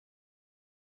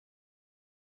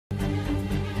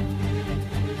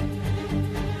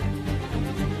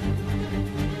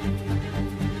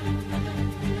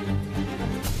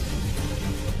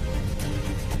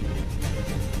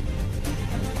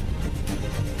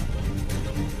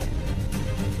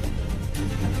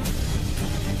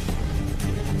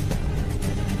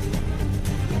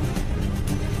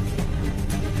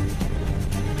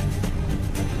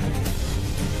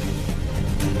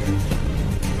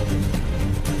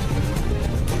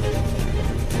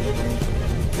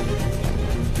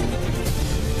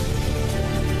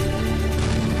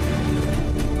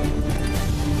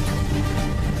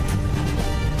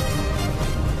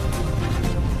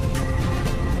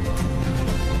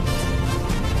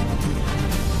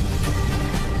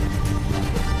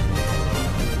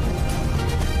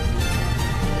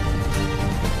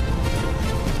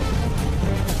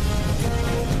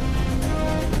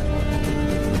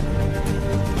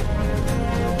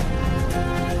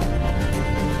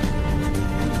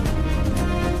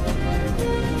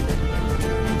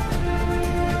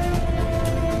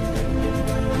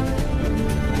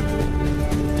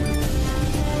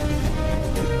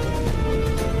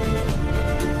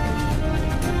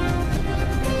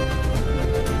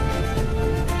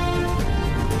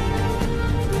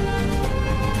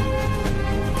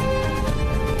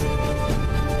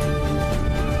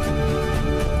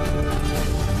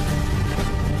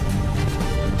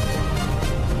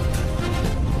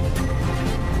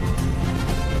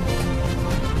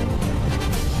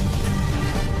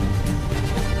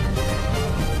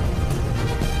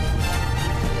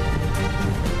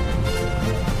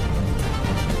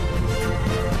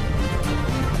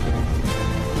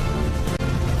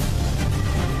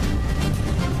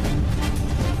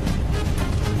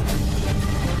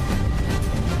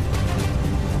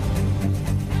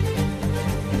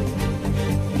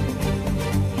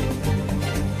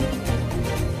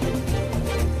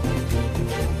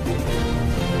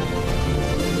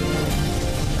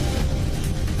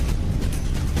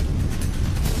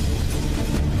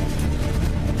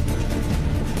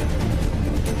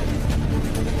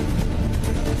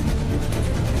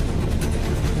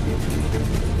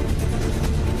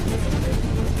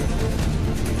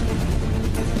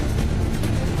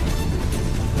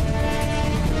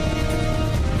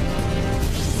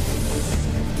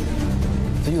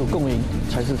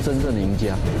才是真正的赢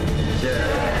家。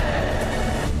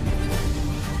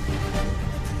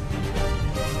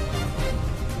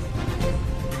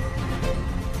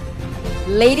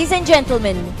Ladies and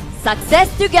gentlemen, Success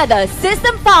Together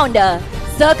System Founder,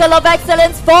 Circle of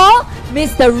Excellence for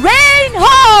Mr. Rayne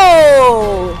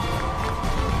Ho!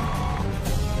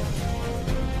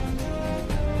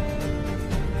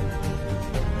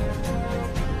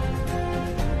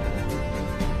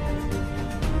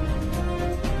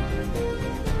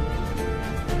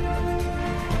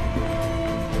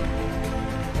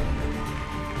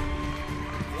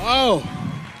 Wow!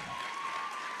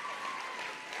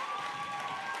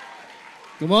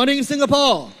 Good morning,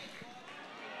 Singapore.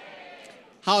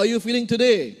 How are you feeling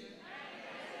today?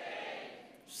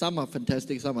 Some are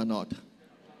fantastic, some are not.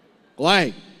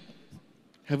 Why?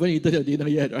 Haven't eaten your dinner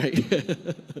yet, right?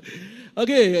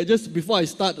 Okay, just before I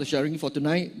start the sharing for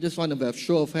tonight, just want to have a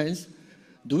show of hands.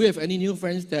 Do we have any new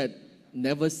friends that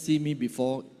never see me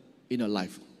before in your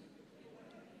life?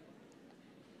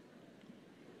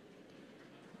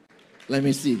 Let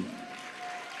me see.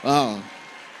 Wow.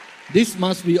 This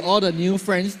must be all the new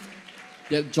friends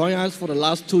that joined us for the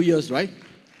last 2 years, right?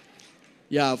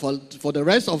 Yeah, for the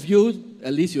rest of you,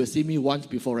 at least you have seen me once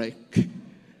before, right?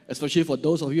 Especially for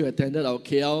those of you who attended our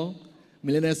KL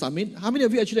Millionaire Summit. How many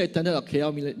of you actually attended our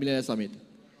KL Millionaire Summit?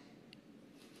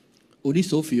 Only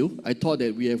so few. I thought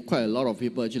that we have quite a lot of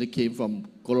people actually came from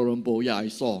Kuala Lumpur. Yeah, I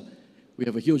saw. We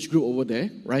have a huge group over there,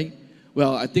 right?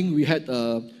 Well, I think we had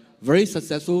a very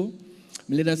successful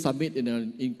Millionaire Summit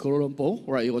in Kuala Lumpur,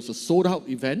 right? It was a sold-out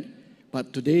event.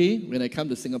 But today, when I come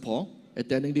to Singapore,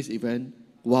 attending this event,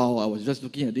 wow, I was just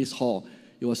looking at this hall.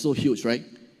 It was so huge, right?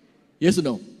 Yes or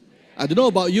no? I don't know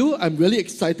about you. I'm really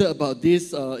excited about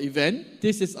this event.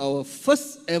 This is our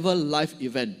first ever live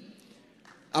event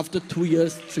after 2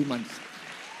 years, 3 months.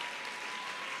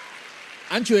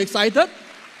 Aren't you excited?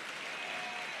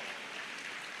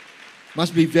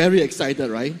 Must be very excited,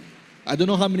 right? I don't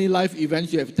know how many live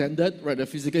events you have attended, right? A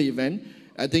physical event.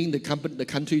 I think the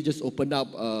country just opened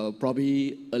up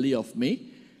probably early of May.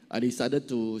 I decided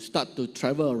to start to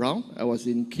travel around. I was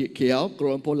in KL,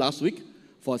 Kuala Lumpur last week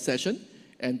for a session.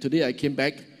 And today I came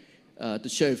back to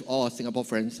share with all our Singapore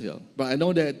friends here. But I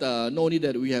know that not only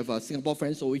that we have Singapore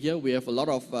friends over here, we have a lot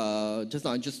of, just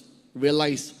now I just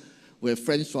realized we have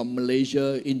friends from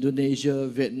Malaysia, Indonesia,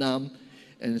 Vietnam,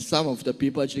 and some of the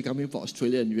people actually coming from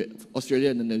Australia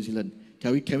and New Zealand.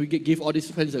 Can we give all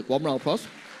these friends a warm round of applause?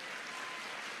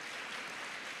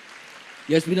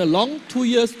 It has been a long 2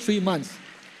 years, 3 months.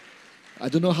 I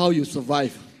don't know how you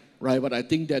survive, right? But I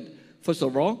think that, first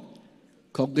of all,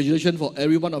 congratulations for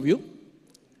every one of you,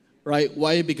 right?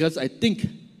 Why? Because I think,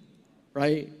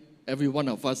 right, every one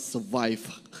of us survived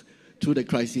through the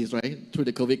crisis, right? Through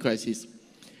the COVID crisis.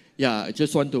 Yeah, I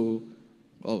just want to,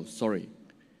 oh, sorry.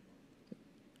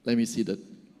 Let me see that.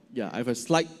 Yeah, I have a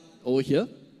slide over here.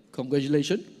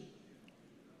 Congratulations.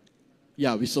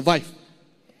 Yeah, we survived.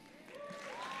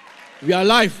 We are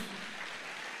alive.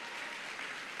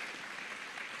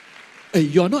 Hey,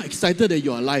 you are not excited that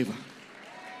you are alive.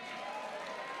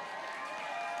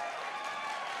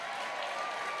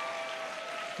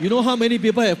 You know how many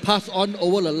people have passed on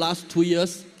over the last 2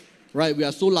 years? Right? We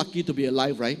are so lucky to be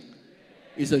alive, right?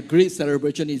 It's a great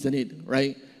celebration, isn't it?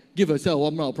 Right? Give yourself a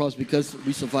warm round of applause because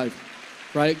we survived.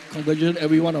 Right? Congratulations,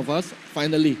 every one of us.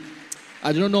 Finally.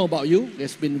 I don't know about you.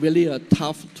 It's been really a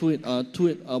tough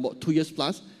about 2 years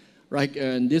plus. Right?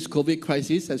 And this COVID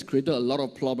crisis has created a lot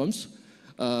of problems,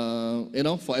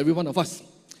 for every one of us.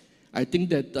 I think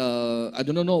that, I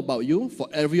don't know about you, for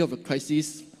every of the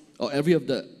crises or every of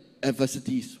the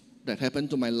adversities that happened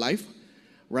to my life,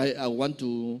 right? I want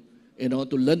to,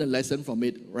 to learn a lesson from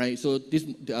it, right? So this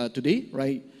today,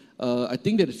 right? I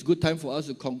think that it's a good time for us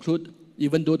to conclude,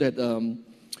 even though that the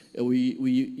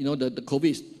COVID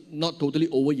is not totally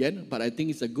over yet, but I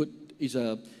think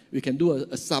we can do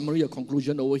a summary, a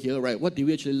conclusion over here, right? What did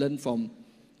we actually learn from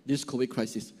this COVID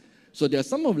crisis? So there are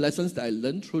some of the lessons that I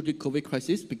learned through the COVID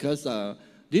crisis because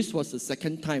this was the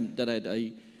second time that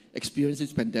I experienced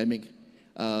this pandemic.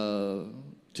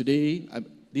 Today,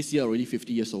 this year already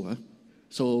 50 years old, huh?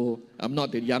 So I'm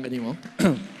not that young anymore.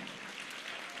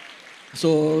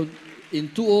 So in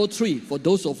 2003, for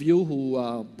those of you who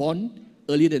are born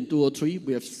earlier than 2003,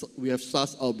 we have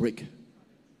SARS outbreak,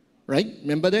 right?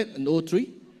 Remember that in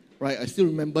 2003? Right, I still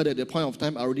remember that at the point of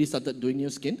time I already started doing new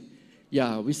skin.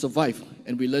 Yeah, we survived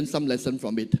and we learned some lesson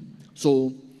from it.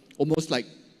 So almost like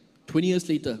 20 years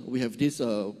later, we have this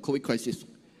COVID crisis.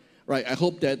 Right, I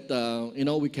hope that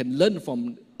we can learn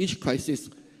from each crisis,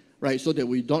 right, so that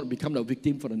we don't become the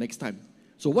victim for the next time.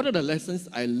 So what are the lessons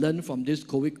I learned from this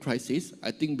COVID crisis? I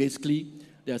think basically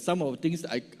there are some of the things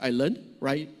I learned,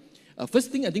 right?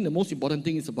 First thing, I think the most important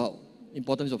thing is about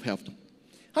importance of health.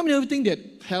 How many of you think that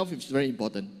health is very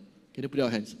important? Can you put your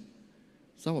hands?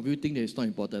 Some of you think that it's not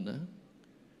important. Huh?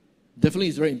 Definitely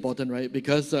it's very important, right?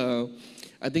 Because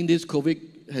I think this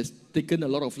COVID has taken a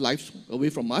lot of lives away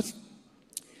from us.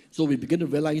 So we begin to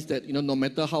realize that, no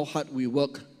matter how hard we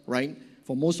work, right?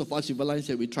 For most of us, we realize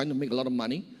that we're trying to make a lot of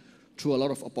money through a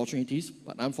lot of opportunities,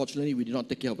 but unfortunately, we did not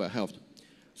take care of our health.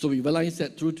 So we realize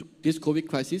that through this COVID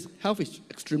crisis, health is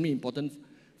extremely important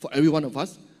for every one of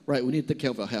us, right? We need to take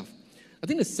care of our health. I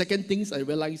think the second thing is I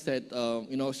realized that,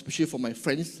 especially for my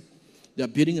friends, they are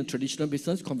building a traditional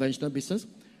business, conventional business,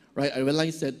 right? I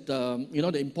realized that,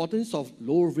 the importance of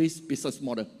low-risk business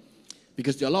model,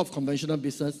 because there are a lot of conventional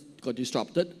business got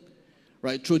disrupted,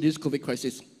 right, through this COVID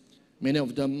crisis. Many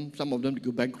of them, some of them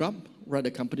go bankrupt, right?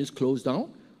 The companies closed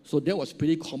down. So that was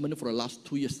pretty common for the last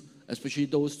 2 years, especially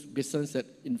those businesses that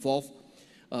involve,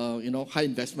 high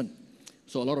investment.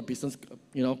 So a lot of business,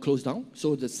 closed down.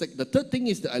 So the third thing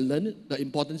is that I learned the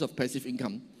importance of passive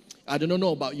income. I don't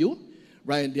know about you,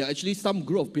 right? There are actually some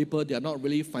group of people that are not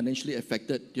really financially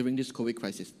affected during this COVID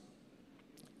crisis,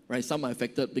 right? Some are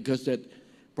affected because that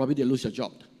probably they lose their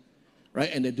job,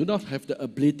 right? And they do not have the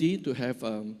ability to have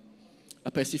a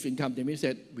passive income. That means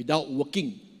that without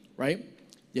working, right,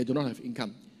 they do not have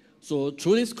income. So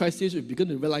through this crisis, we begin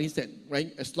to realize that,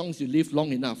 right, as long as you live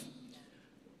long enough,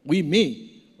 we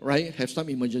may, right, have some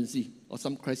emergency or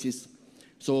some crisis.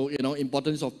 So,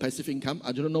 importance of passive income.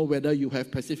 I don't know whether you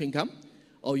have passive income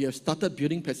or you have started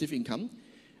building passive income.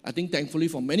 I think thankfully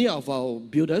for many of our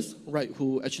builders, right,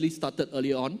 who actually started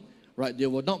early on, right, they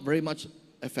were not very much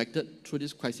affected through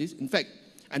this crisis. In fact,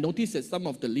 I noticed that some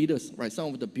of the leaders, right,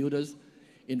 some of the builders,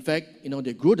 in fact,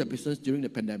 they grew the business during the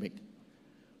pandemic,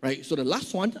 right? So the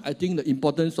last one, I think the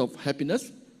importance of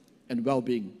happiness and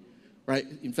well-being, right?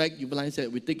 In fact, you realize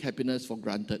that we take happiness for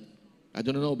granted. I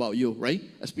don't know about you, right?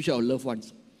 Especially our loved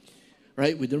ones,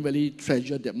 right? We don't really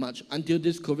treasure that much until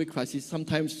this COVID crisis.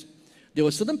 Sometimes there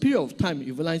was a certain period of time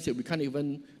you realize that we can't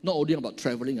even, not only about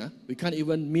traveling, we can't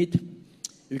even meet,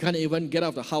 we can't even get out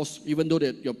of the house, even though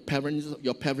that your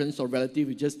parents or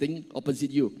relatives just staying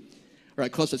opposite you, right,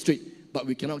 across the street, but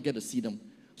we cannot get to see them.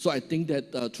 So I think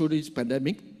that through this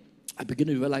pandemic, I begin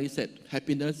to realize that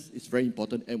happiness is very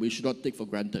important and we should not take for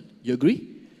granted. You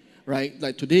agree? Right?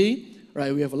 Like today,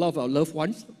 right, we have a lot of our loved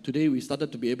ones. Today we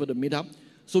started to be able to meet up.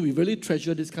 So we really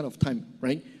treasure this kind of time,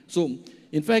 right? So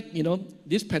in fact,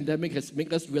 this pandemic has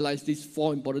made us realize these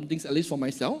 4 important things, at least for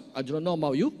myself. I don't know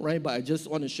about you, right? But I just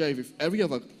want to share with every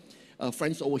of our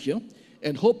friends over here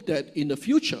and hope that in the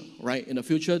future, right,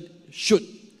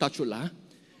 should, touch wood lah,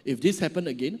 if this happened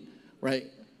again, right,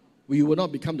 we will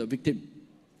not become the victim,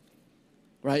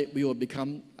 right? We will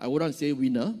become, I wouldn't say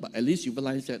winner, but at least you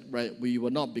realize that, right, we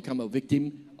will not become a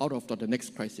victim out of the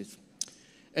next crisis.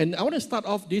 And I want to start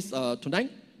off this tonight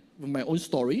with my own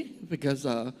story, because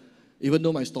even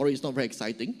though my story is not very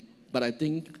exciting, but I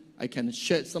think I can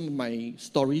share some of my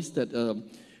stories that,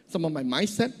 some of my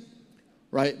mindset,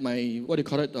 right, my,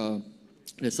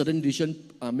 the certain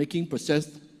decision-making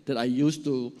process that I used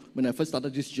to, when I first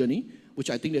started this journey,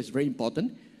 which I think is very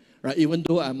important, right? Even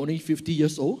though I'm only 50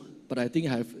 years old, but I think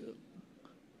I have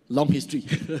long history,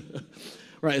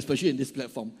 right? Especially in this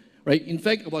platform, right? In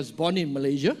fact, I was born in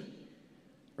Malaysia,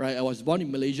 right? I was born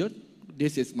in Malaysia.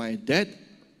 This is my dad.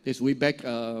 This is way back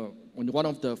on one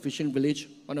of the fishing village,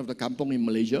 one of the kampong in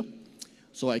Malaysia.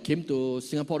 So I came to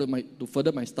Singapore to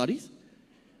further my studies.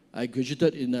 I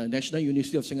graduated in the National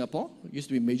University of Singapore. Used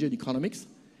to be major in economics.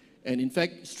 And in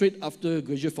fact, straight after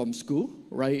graduate from school,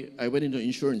 right, I went into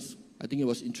insurance. I think it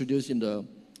was introduced in the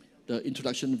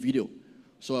introduction video.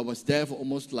 So I was there for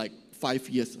almost like 5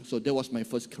 years. So that was my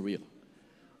first career,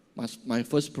 my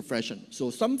first profession.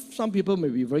 So some people may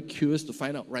be very curious to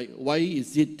find out, right, why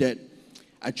is it that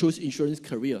I chose insurance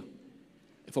career?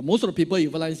 For most of the people, you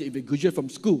realize if you graduate from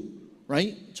school,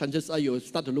 right, chances are you'll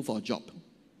start to look for a job.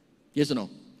 Yes or no?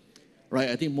 Right,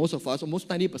 I think most of us, almost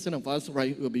 90% of us,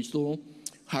 right, will be so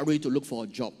hurried to look for a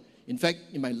job. In fact,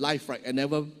 in my life, right, I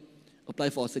never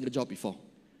applied for a single job before.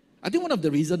 I think one of the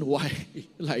reasons why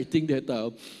I think that,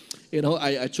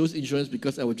 I chose insurance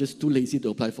because I was just too lazy to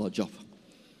apply for a job.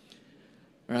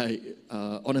 Right?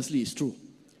 Honestly, it's true.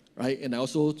 Right? And I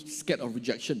also scared of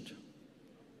rejection.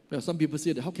 Well, some people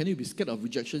say that, how can you be scared of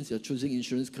rejection? You're choosing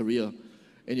insurance career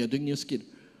and you're doing new skill.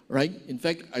 Right? In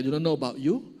fact, I do not know about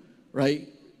you. Right?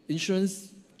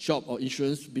 Insurance job or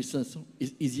insurance business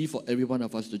is easy for every one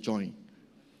of us to join.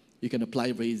 You can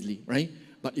apply very easily, right?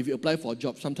 But if you apply for a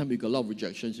job, sometimes you get a lot of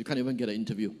rejections. You can't even get an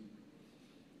interview.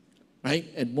 right?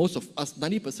 And most of us,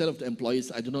 90% of the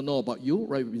employees, I do not know about you,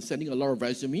 right? We've been sending a lot of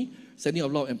resume, sending a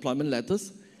lot of employment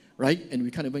letters, right? And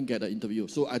we can't even get an interview.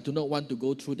 So I do not want to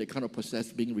go through the kind of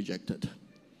process being rejected.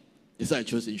 That's why I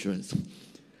chose insurance,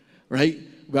 right?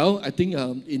 Well, I think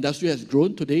industry has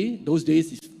grown today. Those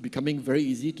days it's becoming very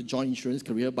easy to join insurance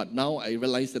career, but now I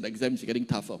realize that exams are getting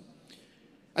tougher.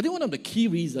 I think one of the key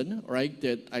reasons, right,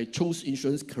 that I chose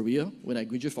insurance career when I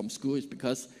graduated from school is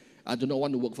because I do not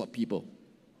want to work for people.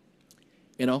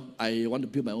 You know, I want to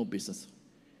build my own business,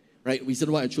 right?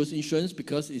 Reason why I chose insurance,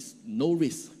 because it's no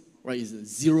risk, right? It's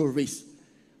zero risk,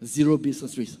 zero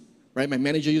business risk, right? My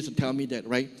manager used to tell me that,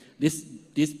 right,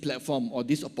 this platform or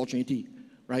this opportunity,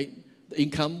 right, the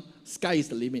income, sky is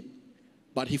the limit.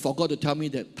 But he forgot to tell me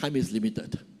that time is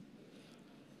limited.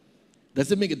 Does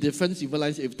it make a difference? You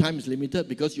realize if time is limited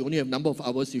because you only have number of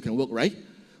hours you can work, right?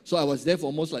 So I was there for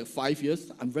almost like 5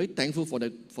 years. I'm very thankful for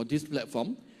this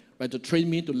platform, right, to train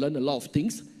me to learn a lot of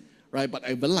things, right? But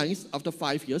I realized after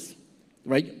 5 years,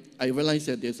 right, I realized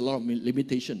that there's a lot of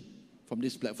limitation from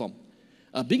this platform.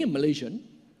 Being a Malaysian,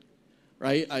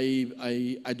 right,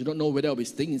 I do not know whether I'll be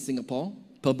staying in Singapore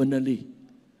permanently,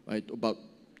 right? About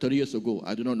 30 years ago,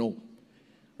 I do not know,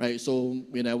 right? So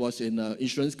when I was in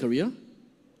insurance career,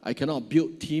 I cannot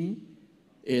build team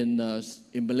in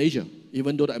Malaysia.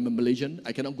 Even though I'm a Malaysian,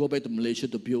 I cannot go back to Malaysia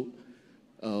to build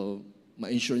my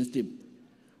insurance team,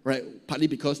 right? Partly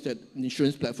because that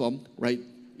insurance platform, right,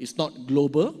 is not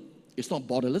global, it's not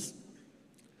borderless.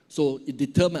 So it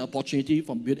deterred my opportunity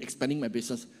from expanding my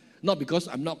business. Not because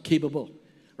I'm not capable,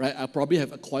 right? I probably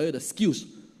have acquired the skills,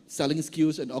 selling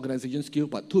skills and organization skills,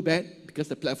 but too bad because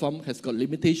the platform has got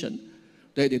limitation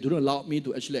that they do not allow me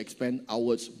to actually expand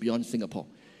outwards beyond Singapore.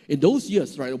 In those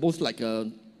years, right, almost like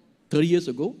 30 years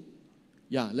ago,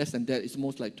 yeah, less than that, it's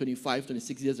almost like 25,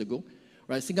 26 years ago,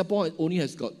 right? Singapore only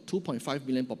has got 2.5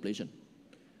 million population,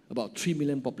 about 3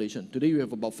 million population. Today we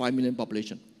have about 5 million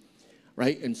population,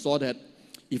 right? And saw that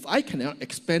if I cannot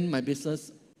expand my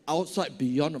business outside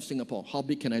beyond of Singapore, how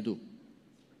big can I do?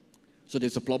 So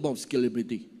there's a problem of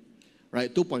scalability,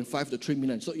 right? 2.5 to 3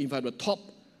 million. So if I'm the top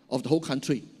of the whole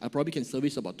country, I probably can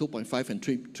service about 2.5 and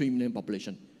 3 million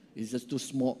population. It's just too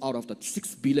small out of the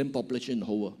 6 billion population in the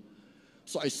whole world.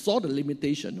 So I saw the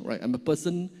limitation, right? I'm a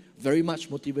person very much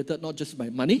motivated, not just by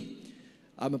money.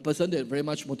 I'm a person that very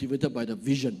much motivated by the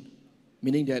vision.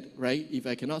 Meaning that, right, if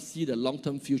I cannot see the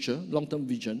long-term future, long-term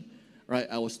vision, right,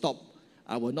 I will stop.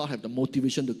 I will not have the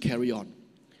motivation to carry on.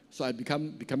 So I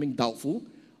becoming doubtful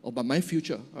about my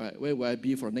future, all right, where will I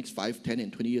be for the next 5, 10,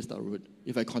 and 20 years down the road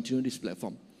if I continue this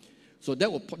platform. So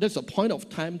that's a point of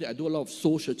time that I do a lot of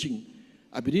soul searching.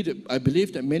 I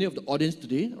believe that many of the audience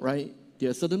today, right, there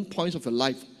are certain points of your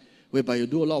life whereby you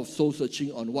do a lot of soul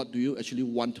searching on what do you actually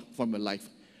want from your life.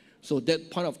 So that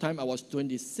point of time, I was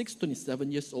 26,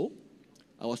 27 years old.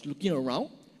 I was looking around.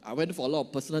 I went for a lot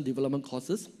of personal development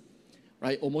courses,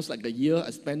 right? Almost like a year, I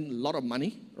spent a lot of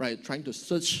money, right, trying to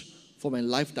search for my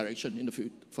life direction in the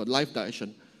future, for life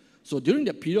direction. So during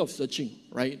that period of searching,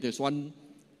 right, there's one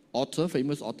author,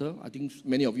 famous author. I think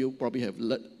many of you probably have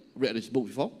read this book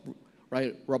before,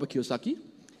 right? Robert Kiyosaki,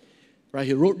 right?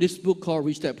 He wrote this book called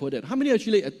Rich Dad Poor Dad. How many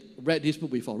actually read this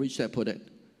book before, Rich Dad Poor Dad?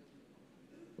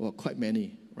 Well, quite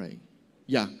many, right?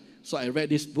 Yeah. So I read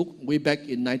this book way back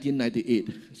in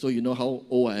 1998. So you know how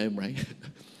old I am, right?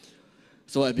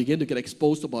 So I began to get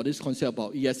exposed about this concept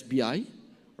about ESBI,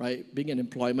 right? Being an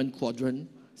employment quadrant,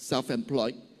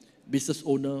 self-employed, business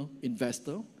owner,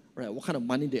 investor, right? What kind of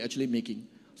money they're actually making.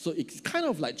 So it's kind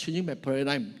of like changing my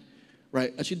paradigm,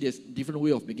 right? Actually, there's different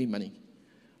way of making money,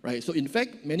 right? So in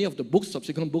fact, many of the books,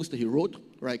 subsequent books that he wrote,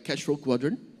 right? Cash Flow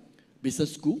Quadrant,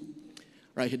 Business School,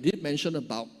 right? He did mention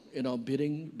about, you know, build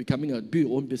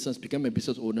your own business, become a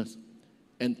business owner.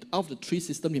 And out of the 3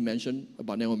 systems he mentioned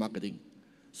about network marketing.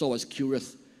 So I was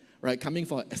curious, right? Coming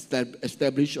from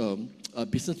established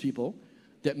business people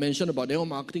that mentioned about network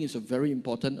marketing is a very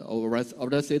important, or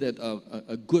rather say that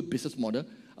a good business model.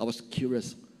 I was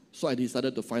curious. So I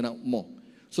decided to find out more.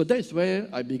 So that is where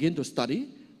I began to study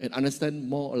and understand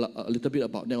more a little bit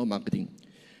about network marketing.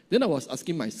 Then I was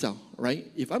asking myself, right?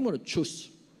 If I'm going to choose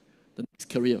the next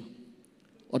career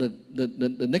or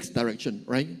the next direction,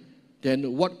 right?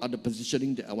 Then what are the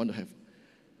positioning that I want to have?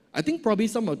 I think probably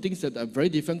some of the things that are very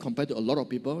different compared to a lot of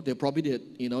people. They're probably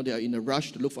they are in a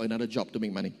rush to look for another job to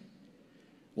make money.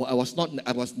 Well, I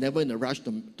was never in a rush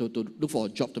to look for a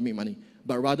job to make money,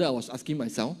 but rather I was asking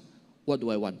myself, what do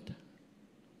I want?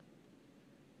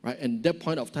 Right? And that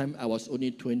point of time, I was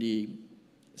only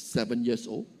 27 years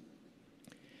old.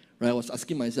 Right? I was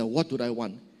asking myself, what do I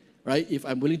want? Right? If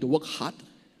I'm willing to work hard,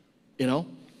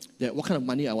 that what kind of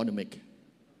money I want to make.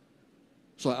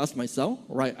 So I asked myself,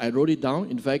 right, I wrote it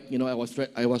down. In fact,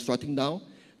 I was writing down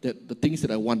that the things that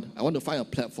I want. I want to find a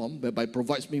platform whereby it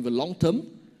provides me with long-term,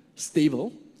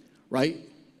 stable, right,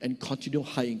 and continual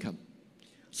high income.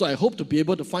 So I hope to be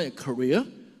able to find a career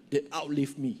that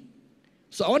outlives me.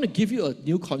 So I want to give you a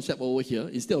new concept over here.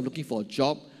 Instead of looking for a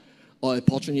job or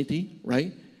opportunity,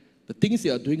 right, the things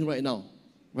you are doing right now,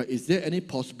 right, is there any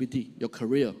possibility your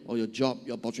career or your job,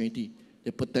 your opportunity,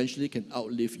 that potentially can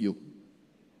outlive you?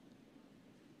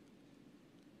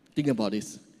 Think about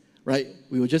this, right?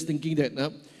 We were just thinking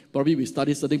that probably we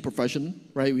studied certain profession,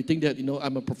 right? We think that,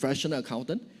 I'm a professional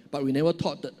accountant, but we never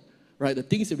thought that, right, the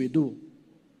things that we do,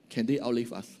 can they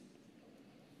outlive us?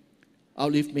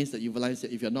 Outlive means that you realize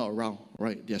that if you're not around,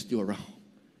 right, they're still around,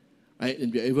 right?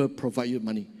 And we're able to provide you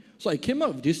money. So I came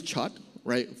up with this chart,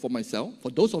 right, for myself.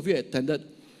 For those of you who attended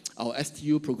our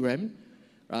STU program,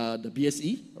 the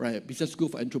BSE, right, Business School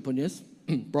for Entrepreneurs,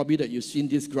 probably that you've seen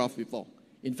this graph before.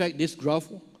 In fact, this graph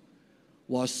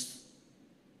was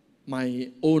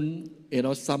my own,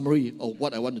 summary of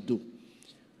what I want to do.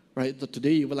 Right? So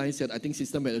today, you realize that I think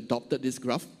system had adopted this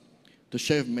graph to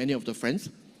share with many of the friends.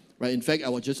 Right? In fact, I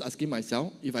was just asking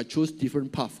myself, if I choose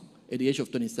different path at the age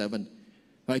of 27,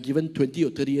 right, given 20 or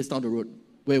 30 years down the road,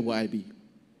 where will I be?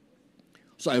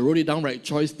 So I wrote it down, right?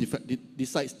 Choice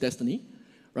decides destiny,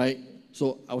 right?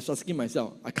 So I was asking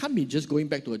myself, I can't be just going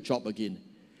back to a job again,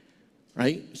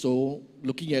 right? So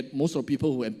looking at most of the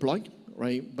people who are employed,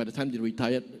 right, by the time they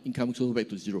retired, income goes back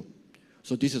to zero.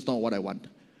 So this is not what I want,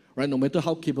 right? No matter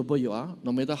how capable you are,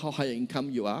 no matter how high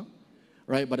income you are,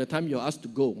 right, by the time you're asked to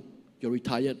go, you're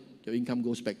retired, your income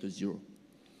goes back to zero.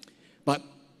 But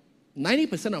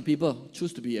 90% of people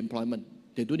choose to be employment.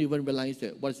 They don't even realize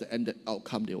that what is the end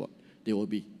outcome they will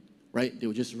be, right? They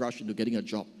will just rush into getting a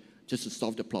job just to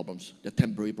solve the problems, the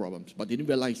temporary problems. But they didn't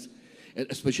realize,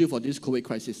 especially for this COVID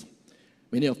crisis,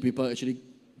 many of people actually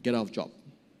get out of job.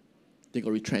 They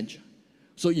got retrenched.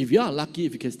 So if you are lucky,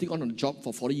 if you can stick on the job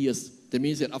for 40 years, that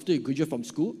means that after you graduate from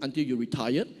school until you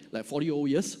retired, like 40 old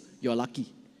years, you're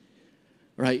lucky.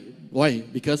 Right? Why?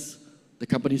 Because the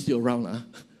company is still around.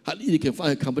 Hardly you can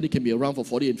find a company can be around for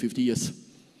 40 and 50 years.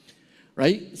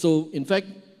 Right? So in fact,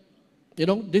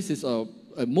 this is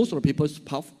most of the people's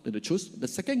path that they choose. The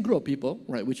second group of people,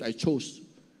 right, which I chose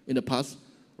in the past,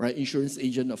 right, insurance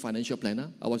agent or financial planner,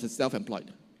 I was a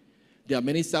self-employed. There are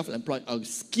many self-employed,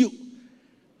 skilled,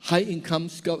 high-income,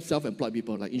 self-employed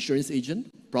people like insurance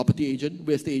agent, property agent,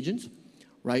 real estate agents,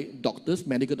 right, doctors,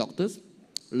 medical doctors,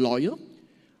 lawyer,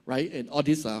 right, and all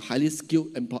these are highly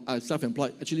skilled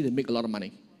self-employed. Actually, they make a lot of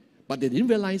money. But they didn't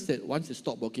realize that once they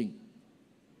stop working,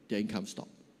 their income stopped.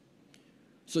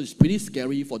 So it's pretty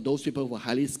scary for those people who are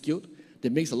highly skilled. They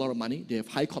make a lot of money. They have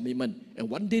high commitment. And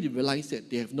one day they realize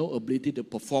that they have no ability to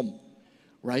perform,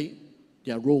 right,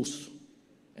 their roles.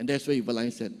 And that's where you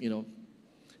realize that,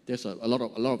 there's a lot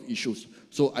of issues.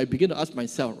 So I begin to ask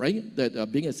myself, right,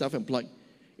 that being a self-employed,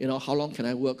 how long can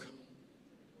I work?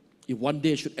 If one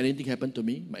day should anything happen to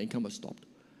me, my income will stop.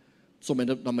 So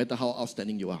no matter how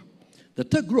outstanding you are. The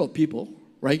third group of people,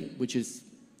 right, which is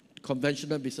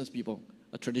conventional business people,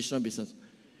 a traditional business,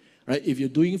 right? If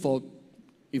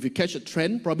you catch a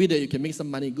trend, probably that you can make some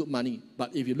money, good money.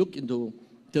 But if you look into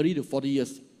 30 to 40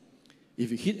 years,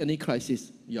 if you hit any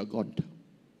crisis, you're gone.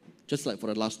 Just like for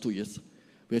the last 2 years.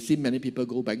 We have seen many people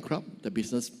go bankrupt, the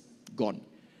business gone,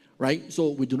 right?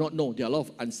 So we do not know. There are a lot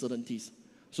of uncertainties.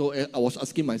 So I was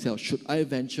asking myself, should I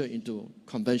venture into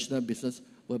conventional business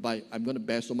whereby I'm going to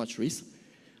bear so much risk,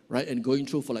 right? And going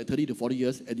through for like 30 to 40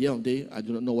 years, at the end of the day, I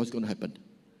do not know what's going to happen.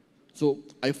 So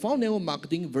I found network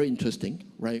marketing very interesting,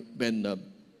 right? When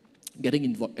getting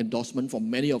endorsement from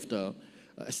many of the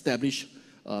established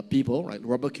people, right?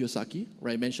 Robert Kiyosaki,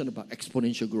 right? Mentioned about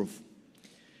exponential growth.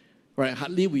 Right?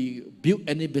 Hardly we build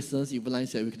any business, you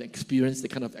realize that we can experience the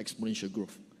kind of exponential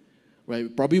growth.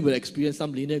 Right? Probably will experience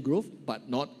some linear growth, but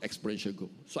not exponential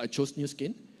growth. So I chose New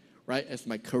Skin, right, as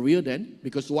my career then,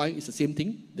 because why? It's the same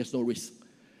thing, there's no risk.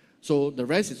 So the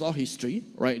rest is all history,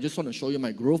 right? I just want to show you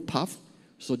my growth path.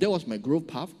 So that was my growth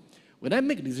path. When I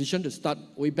made a decision to start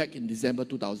way back in December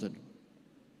 2000,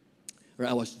 right,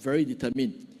 I was very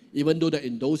determined. Even though that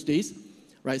in those days,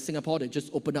 right, Singapore, they just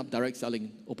opened up direct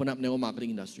selling, opened up network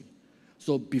marketing industry.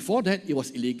 So before that, it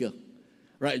was illegal.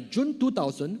 Right,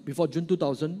 before June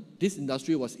 2000, this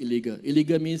industry was illegal.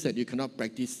 Illegal means that you cannot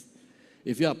practice.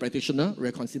 If you are a practitioner, we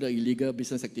are considered illegal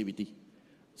business activity.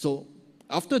 So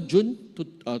after June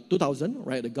 2000,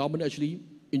 right, the government actually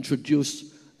introduced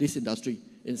this industry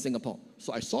in Singapore.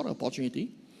 So I saw the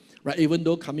opportunity, right, even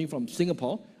though coming from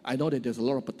Singapore, I know that there's a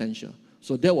lot of potential.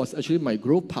 So that was actually my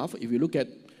growth path. If you look at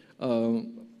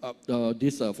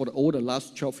this over the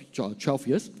last 12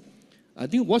 years, I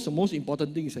think what's the most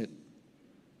important thing is that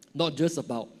not just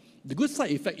about the good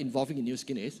side effect involving in new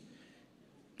skin is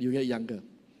you get younger.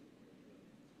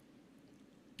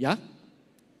 Yeah?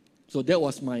 So that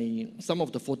was some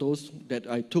of the photos that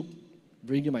I took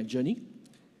during my journey,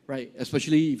 right?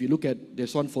 Especially if you look at,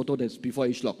 there's one photo that's before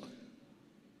age lock.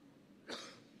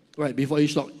 Right, before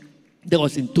age lock. That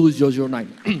was in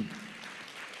 2009.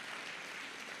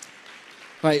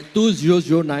 Right,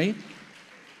 2009.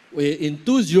 In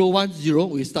 2010,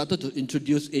 we started to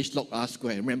introduce age lock R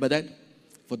square. Remember that?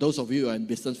 For those of you who are in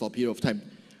business for a period of time.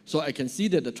 So I can see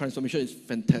that the transformation is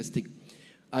fantastic.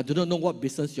 I do not know what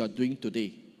business you are doing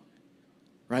today.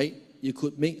 Right? You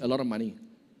could make a lot of money,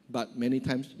 but many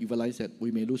times you realize that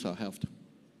we may lose our health.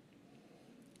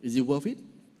 Is it worth it?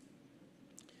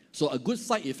 So a good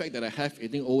side effect that I have, I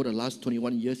think, over the last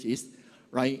 21 years is,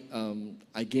 right,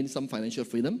 I gained some financial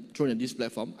freedom through this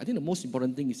platform. I think the most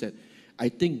important thing is that I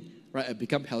think, right, I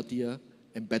become healthier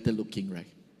and better looking, right?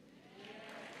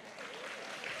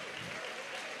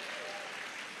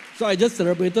 So I just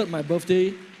celebrated my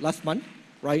birthday last month,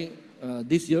 right?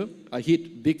 This year, I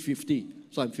hit big 50.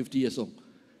 So I'm 50 years old.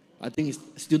 I think it's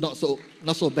still not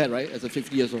so bad, right, as a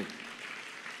 50 years old.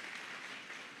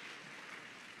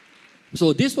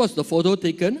 So this was the photo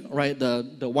taken, right?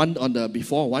 The one on the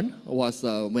before one was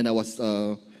when I was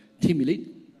team lead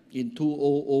in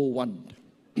 2001.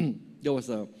 There was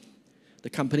the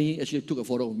company actually took a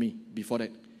photo of me before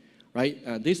that,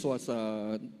 right? This was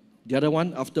the other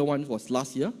one. After one was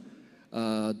last year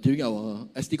during our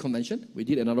SD convention. We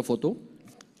did another photo.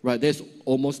 Right, there's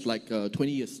almost like 20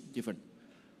 years different.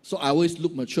 So I always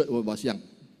look mature when I was young.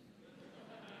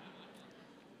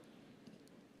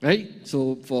 Right?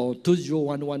 So for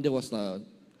 2011, there was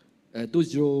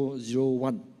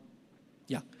 2001.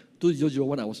 Yeah,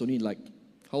 2001, I was only like,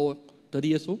 how old? 30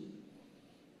 years old?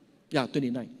 Yeah,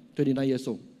 29 years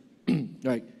old.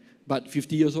 Right, but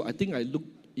 50 years old, I think I look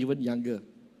even younger.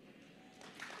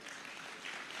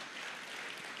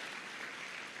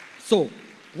 So,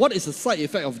 what is the side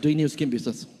effect of doing new skin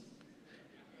business?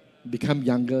 Become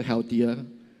younger, healthier,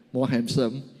 more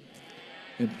handsome,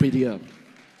 and prettier.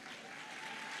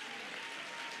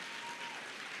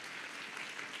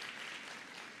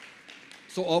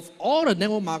 So of all the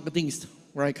network marketing,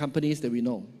 right, companies that we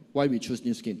know, why we choose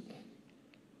new skin?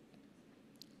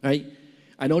 Right?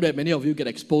 I know that many of you get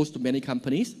exposed to many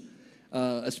companies,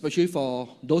 especially for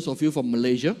those of you from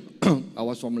Malaysia. I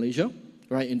was from Malaysia.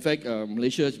 Right. In fact,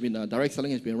 Malaysia has been direct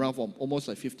selling has been around for almost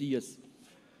like 50 years.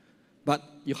 But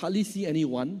you hardly see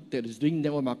anyone that is doing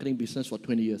network marketing business for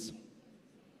 20 years.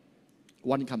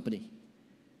 One company.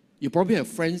 You probably have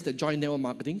friends that join network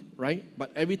marketing, right?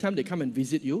 But every time they come and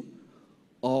visit you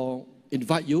or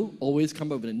invite you, always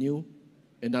come up with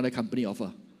another company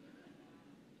offer.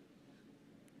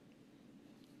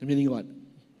 Meaning what?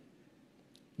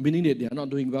 Meaning that they are not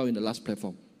doing well in the last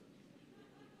platform.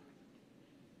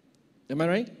 Am I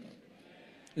right?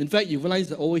 In fact, you realize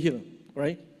that over here,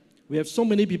 right? We have so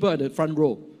many people at the front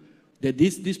row that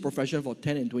this profession for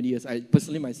 10 and 20 years. I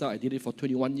personally myself, I did it for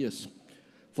 21 years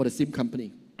for the same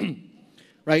company.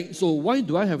 Right? So why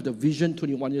do I have the vision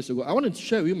 21 years ago? I want to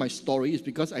share with you my story is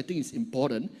because I think it's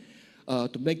important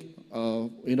to make,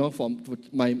 from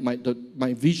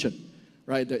my vision,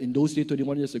 right? That in those days,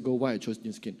 21 years ago, why I chose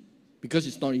New Skin. Because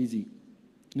it's not easy.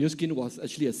 New Skin was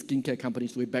actually a skincare company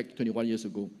way back 21 years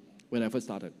ago when I first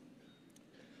started.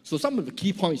 So some of the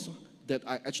key points that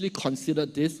I actually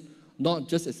considered this not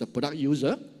just as a product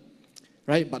user,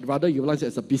 right, but rather you realize it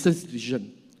as a business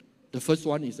decision. The first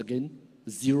one is, again,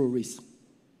 zero risk.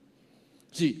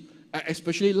 See, I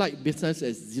especially like business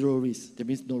as zero risk. That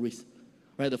means no risk.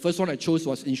 Right? The first one I chose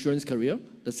was insurance career.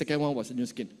 The second one was New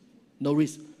Skin. No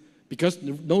risk. Because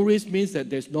no risk means that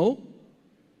there's no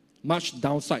much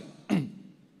downside.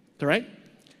 Correct?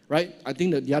 Right? I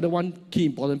think that the other one key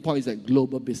important point is that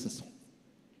global business.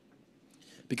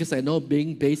 Because I know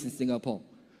being based in Singapore,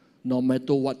 no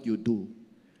matter what you do,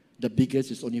 the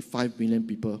biggest is only 5 million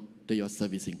people that you're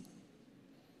servicing.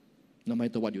 No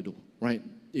matter what you do, right?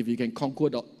 If you can conquer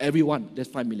everyone, that's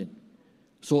 5 million.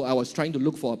 So I was trying to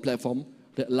look for a platform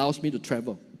that allows me to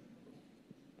travel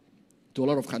to a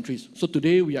lot of countries. So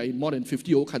today we are in more than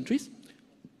 50 old countries.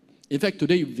 In fact,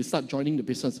 today if you start joining the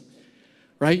business,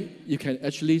 right, you can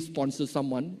actually sponsor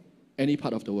someone any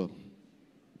part of the world.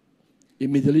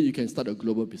 Immediately you can start a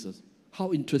global business.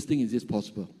 How interesting is this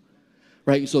possible?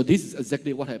 Right, so this is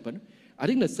exactly what happened. I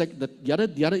think the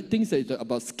other things that is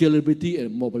about scalability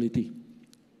and mobility.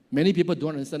 Many people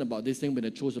don't understand about this thing when they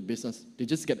choose a business. They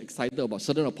just get excited about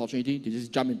certain opportunity. They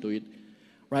just jump into it,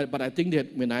 right? But I think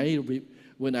that when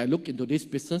I look into this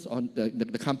business on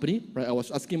the company, right, I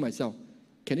was asking myself,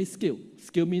 Can it scale?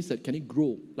 Scale means that can it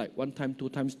grow like 1 time, 2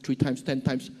 times, 3 times, 10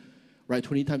 times, right,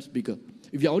 20 times bigger.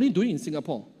 If you're only doing it in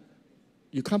Singapore,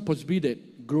 you can't possibly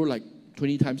that grow like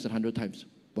 20 times and 100 times,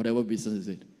 whatever business is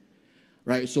it.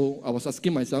 Right? So I was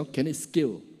asking myself, can it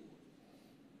scale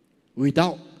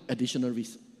without additional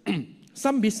risk?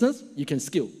 Some business you can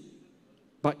scale,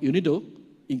 but you need to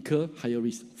incur higher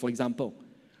risk. For example,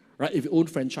 right, if you own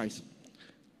franchise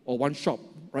or one shop,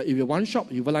 right? If you have one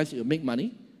shop, you realize you make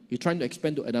money, you're trying to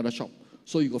expand to another shop.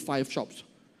 So you got 5 shops.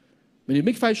 When you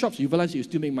make 5 shops, you realize you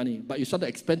still make money, but you start to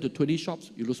expand to 20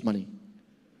 shops, you lose money.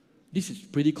 This is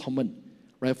pretty common,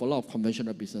 right, for a lot of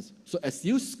conventional business. So as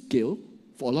you scale,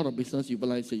 for a lot of business, you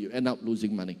realize that you end up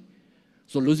losing money.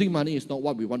 So losing money is not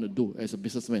what we want to do as a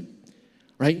businessman,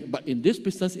 right? But in this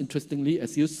business, interestingly,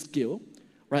 as you scale,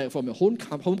 right, from your home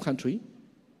country,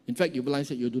 in fact, you realize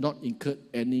that you do not incur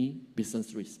any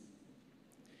business risk.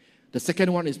 The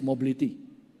second one is mobility,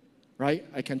 right?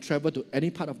 I can travel to any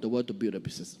part of the world to build a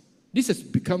business. This has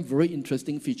become a very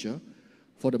interesting feature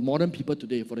for the modern people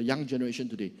today, for the young generation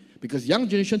today. Because young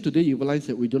generation today, you realize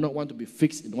that we do not want to be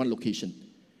fixed in one location,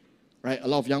 right? A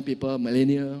lot of young people,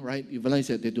 millennial, right? You realize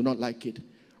that they do not like it,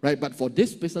 right? But for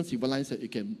this business, you realize that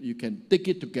you can take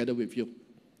it together with you,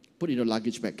 put it in your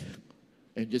luggage bag,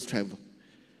 and just travel.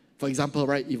 For example,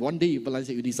 right, if one day you realize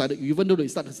that you decided, even though you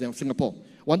started in Singapore,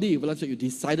 one day you realize that you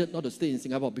decided not to stay in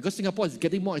Singapore because Singapore is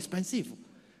getting more expensive,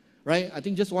 right? I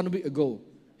think just 1 week ago,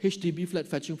 HDB flat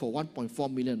fetching for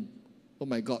 1.4 million. Oh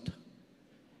my God.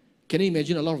 Can you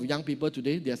imagine a lot of young people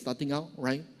today, they are starting out,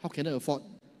 right? How can they afford?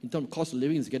 In terms of cost of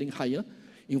living is getting higher.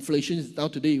 Inflation is now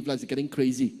today, you realize it's getting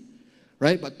crazy,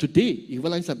 right? But today, you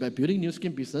realize that by building new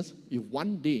skin business, if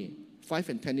one day, 5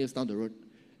 and 10 years down the road,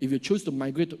 if you choose to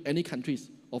migrate to any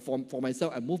countries, or for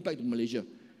myself, I move back to Malaysia,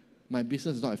 my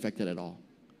business is not affected at all.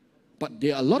 But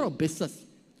there are a lot of business,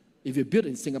 if you build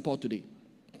in Singapore today,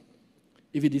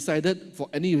 if you decided for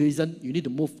any reason you need to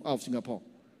move out of Singapore,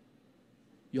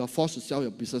 you are forced to sell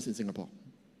your business in Singapore.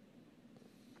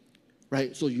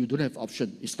 Right? So you don't have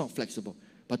option. It's not flexible.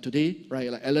 But today, right,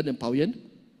 like Alan and Pao Yan,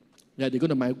 yeah, they're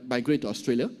going to migrate to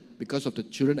Australia because of the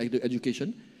children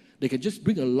education. They can just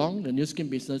bring along the new skin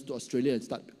business to Australia and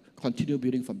continue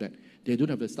building from that. They don't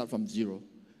have to start from zero.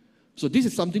 So this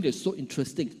is something that's so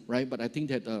interesting, right? But I think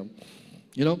that,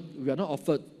 we are not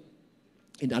offered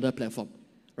in other platform,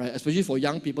 right? Especially for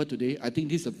young people today, I think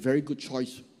this is a very good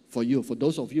choice for you. For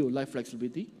those of you who like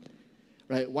flexibility,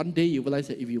 right? One day you realize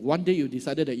that if one day you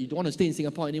decided that you don't want to stay in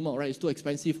Singapore anymore, right? It's too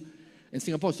expensive, and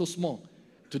Singapore is so small.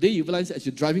 Today you realize that as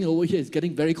you're driving over here, it's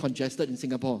getting very congested in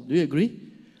Singapore. Do you agree?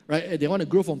 Right? They want to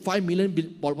grow from 5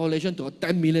 million population to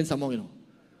 10 million somehow,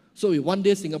 So if one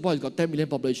day Singapore has got 10 million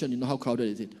population, you know how crowded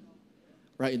is it?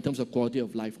 Right, in terms of quality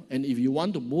of life. And if you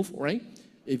want to move, right,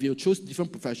 if you choose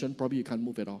different profession, probably you can't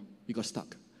move at all. You got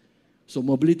stuck. So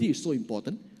mobility is so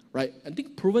important, right? I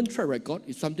think proven track record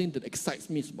is something that excites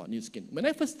me about New Skin. When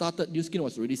I first started, New Skin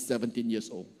was already 17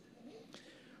 years old.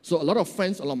 So a lot of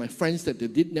my friends that they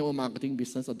did network marketing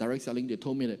business or direct selling, they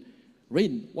told me that,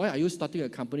 Rayne, why are you starting a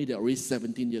company that are already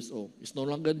 17 years old? It's no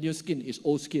longer New Skin, it's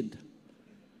old skinned.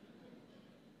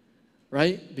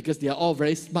 Right? Because they are all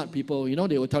very smart people.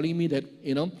 They were telling me that,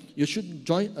 you should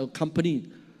join a company,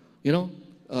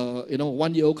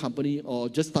 1-year-old company or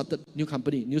just started new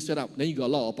company, new setup. Then you got a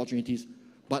lot of opportunities.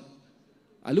 But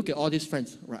I look at all these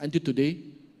friends, right? Until today,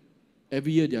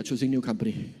 every year they are choosing new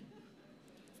company.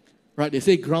 Right? They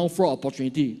say ground floor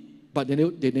opportunity, but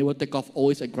they never take off,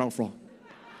 always at ground floor.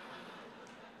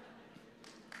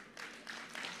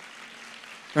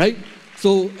 Right?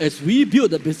 So as we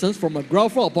build the business from a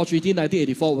ground floor opportunity in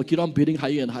 1984, we keep on building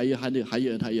higher and higher,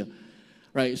 higher and higher.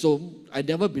 Right? So I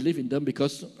never believe in them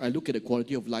because I look at the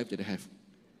quality of life that they have.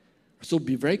 So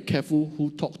be very careful who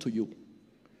talk to you.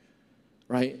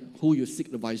 Right? Who you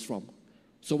seek advice from.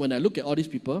 So when I look at all these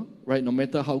people, right, no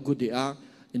matter how good they are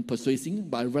in persuading,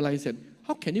 but I realize that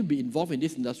how can you be involved in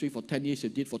this industry for 10 years you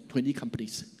did for 20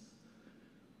 companies?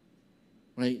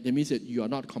 Right? That means that you are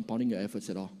not compounding your efforts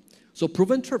at all. So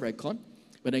proven track record,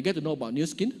 when I get to know about New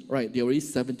Skin, right, they're already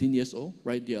 17 years old,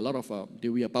 right? There are a lot of,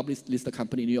 we are public listed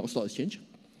company in New York Stock Exchange.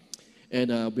 And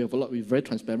we're very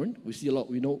transparent. We see a lot,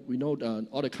 we know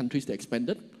all the countries they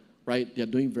expanded, right? They're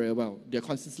doing very well. They're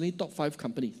consistently top 5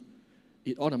 companies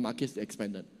in all the markets they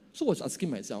expanded. So I was asking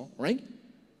myself, right?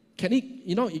 Can it,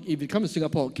 if it comes to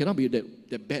Singapore, cannot be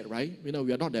that bad, right? We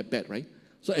are not that bad, right?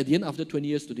 So at the end, after 20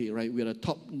 years today, right, we are the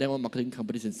top network marketing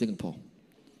companies in Singapore.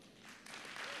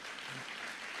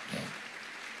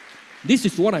 This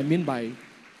is what I mean by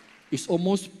it's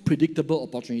almost predictable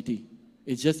opportunity.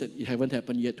 It's just that it haven't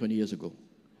happened yet 20 years ago.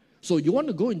 So you want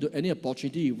to go into any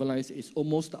opportunity, you realize it's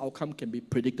almost the outcome can be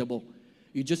predictable.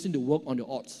 You just need to work on your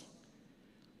odds,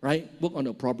 right? Work on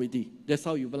your probability. That's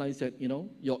how you realize that,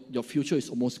 your future is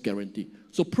almost guaranteed.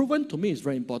 So proven to me is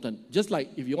very important. Just like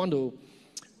if you want to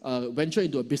venture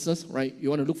into a business, right? You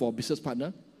want to look for a business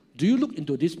partner. Do you look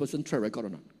into this person's track record or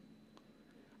not?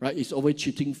 Right? It's always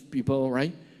cheating people,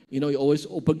 right? You always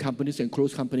open companies and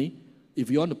close company. If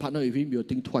you want to partner with him, you'll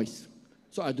think twice.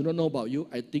 So I do not know about you.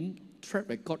 I think track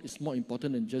record is more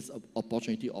important than just an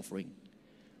opportunity offering.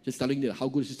 Just telling you how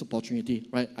good is this opportunity,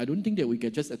 right? I don't think that we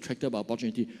get just attracted by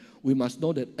opportunity. We must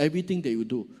know that everything that you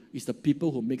do is the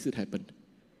people who makes it happen.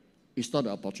 It's not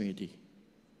the opportunity,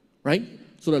 right?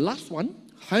 So the last one,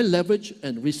 high leverage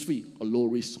and risk-free or low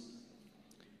risk.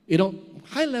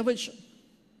 High leverage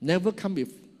never come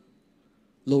with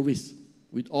low risk.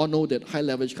 We all know that high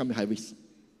leverage comes with high risk.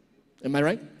 Am I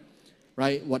right?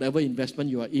 Right? Whatever investment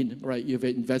you are in, right? You have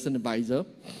an investment advisor,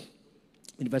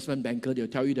 investment banker, they'll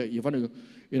tell you that you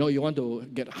want to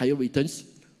get higher returns,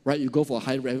 right? You go for a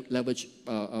high leverage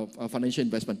financial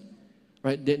investment,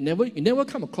 right? You never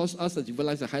come across us that you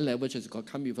realize that high leverage has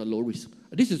come with a low risk.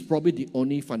 This is probably the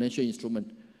only financial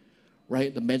instrument,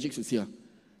 right? The magic is here,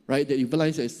 right? That you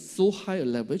realize that it's so high a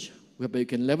leverage, whereby you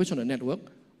can leverage on a network,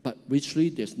 but literally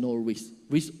there's no risk.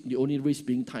 The only risk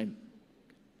being time.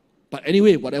 But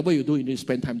anyway, whatever you do, you need to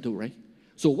spend time too, right?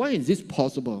 So why is this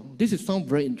possible? This sounds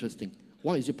very interesting.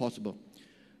 Why is it possible?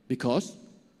 Because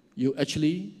you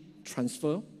actually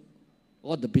transfer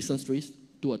all the business risk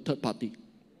to a third party.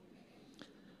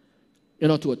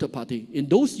 To a third party. In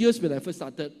those years when I first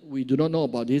started, we do not know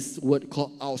about this word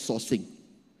called outsourcing.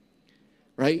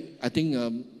 Right? I think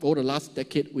over the last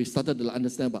decade, we started to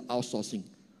understand about outsourcing.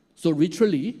 So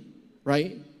literally,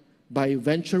 right, by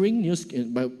venturing New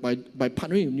Skin, by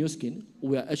partnering with New Skin,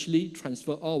 we are actually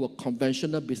transfer all our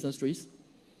conventional business risk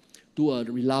to a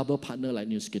reliable partner like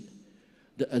New Skin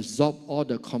that absorb all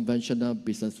the conventional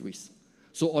business risk.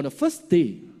 So on the first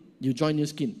day you join New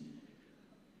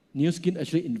Skin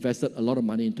actually invested a lot of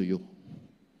money into you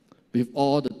with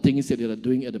all the things that they are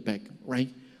doing at the back, right?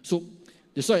 So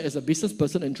that's why as a business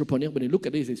person, entrepreneur, when you look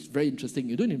at this, it's very interesting.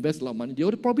 You don't invest a lot of money. They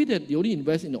only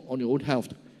invest on your own health,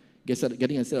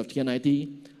 getting a set of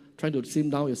TNIT, trying to slim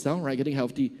down yourself, right? Getting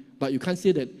healthy. But you can't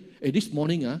say that, hey, this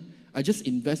morning, I just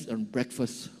invest on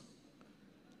breakfast.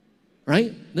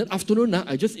 Right? Then afternoon,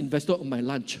 I just invested on my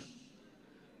lunch.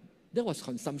 That was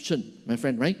consumption, my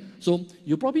friend, right? So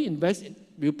you probably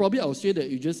I would say that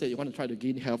you just said you want to try to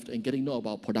gain health and getting to know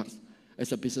about products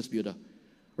as a business builder.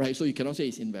 Right? So you cannot say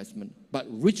it's investment. But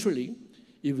literally,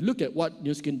 if you look at what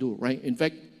New Skin do, right? In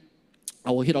fact,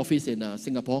 our head office in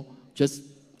Singapore, just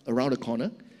around the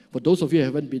corner. For those of you who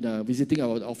haven't been visiting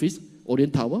our office,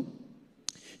 Orient Tower,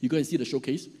 you go and see the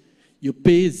showcase. You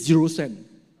pay 0 cents,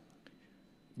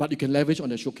 but you can leverage on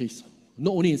the showcase,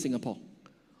 not only in Singapore.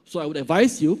 So I would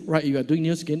advise you, right, if you are doing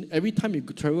New Skin, every time you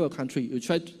travel a country, you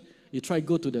try to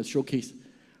go to the showcase,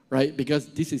 right? Because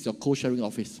this is your co-sharing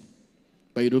office,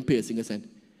 but you don't pay a single cent.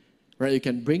 Right? You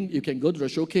can go to the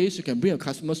showcase, you can bring your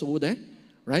customers over there,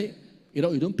 right? You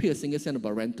don't pay a single cent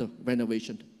about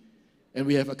renovation. And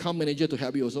we have account manager to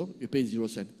help you also, you pay 0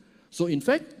 cents. So in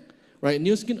fact, right,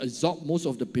 New Skin absorb most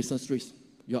of the business risk.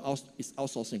 It's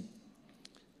outsourcing.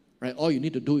 Right? All you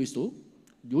need to do is you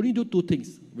only do 2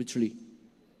 things, literally,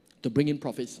 to bring in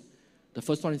profits. The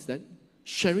first one is that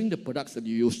sharing the products that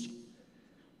you use.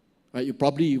 Right? You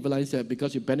probably realize that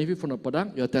because you benefit from the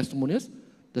product, your testimonials.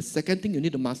 The second thing you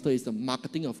need to master is the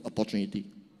marketing of opportunity.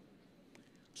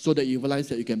 So that you realize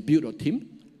that you can build your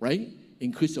team, right?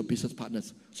 Increase your business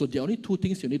partners. So there are only 2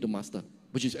 things you need to master,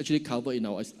 which is actually covered in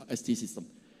our ST system.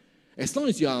 As long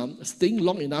as you are staying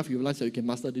long enough, you realize that you can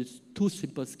master these 2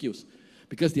 simple skills.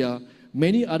 Because there are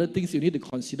many other things you need to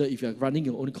consider if you are running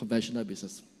your own conventional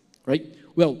business, right?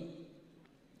 Well,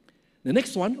 the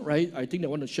next one, right, I think I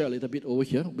want to share a little bit over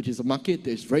here, which is a market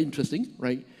that is very interesting,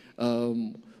 right?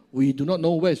 We do not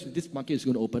know where this market is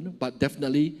going to open, but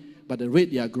definitely, by the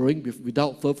rate they are growing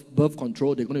without birth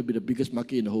control, they're going to be the biggest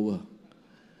market in the whole world.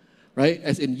 Right?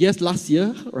 As in, yes, last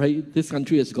year, right, this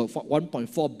country has got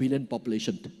 1.4 billion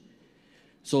population.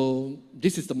 So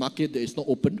this is the market that is not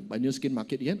open by New Skin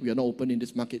market yet. We are not open in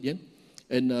this market yet.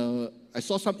 And I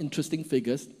saw some interesting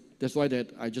figures. That's why that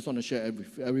I just want to share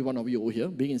every one of you over here.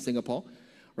 Being in Singapore,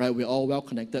 right, we're all well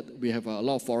connected. We have a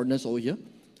lot of foreigners over here.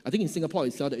 I think in Singapore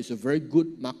itself, it's a very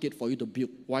good market for you to build.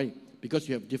 Why? Because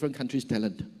you have different countries'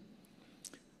 talent.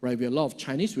 Right? We have a lot of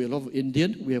Chinese, we have a lot of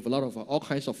Indian, we have a lot of all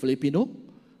kinds of Filipino.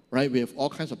 Right? We have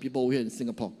all kinds of people over here in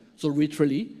Singapore. So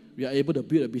literally, we are able to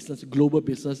build a business, global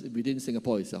business within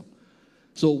Singapore itself.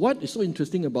 So what is so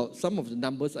interesting about some of the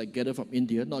numbers I gathered from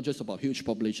India, not just about huge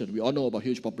population. We all know about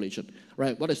huge population.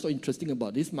 Right? What is so interesting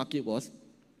about this market was,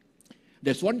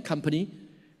 There's one company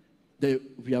that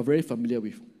we are very familiar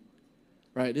with,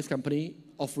 right? This company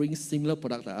offering similar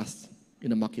product to us in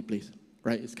the marketplace,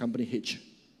 right? It's company H.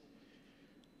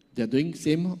 They're doing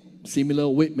similar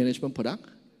weight management product,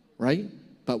 right?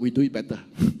 But we do it better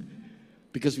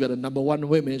because we are the #1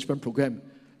 weight management program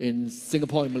in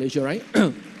Singapore and Malaysia, right?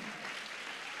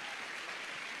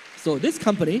 So this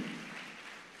company,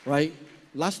 right,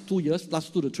 last 2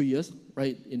 to 3 years,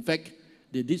 right? In fact,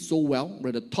 they did so well.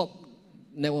 We're the top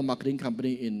network marketing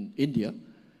company in India.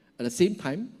 At the same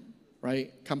time,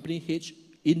 right, company H,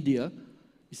 India,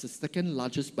 is the second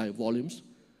largest by volumes,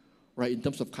 right, in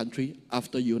terms of country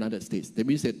after United States. That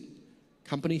means that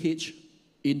company H,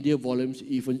 India volumes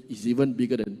is even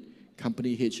bigger than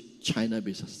company H, China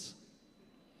business.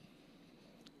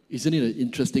 Isn't it an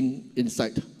interesting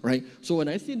insight, right? So when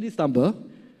I see this number,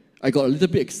 I got a little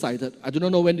bit excited. I do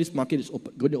not know when this market is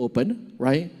going to open,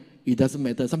 right? It doesn't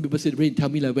matter. Some people say, Rayne, tell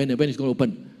me like when it's going to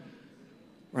open,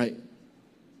 right?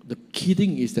 The key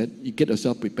thing is that you get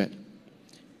yourself prepared.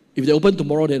 If they open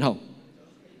tomorrow, then how?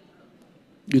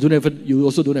 You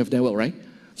also don't have network, right?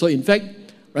 So in fact,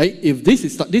 right, if this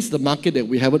is the market that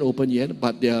we haven't opened yet,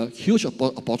 but there are huge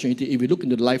opportunity. If we look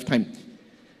into the lifetime,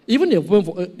 even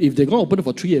if they're going to open it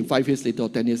for 3 and 5 years later or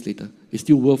 10 years later, it's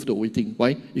still worth the waiting.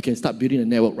 Why? You can start building a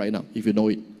network right now if you know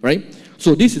it, right?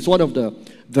 So this is one of the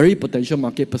very potential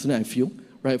market, personally, I feel,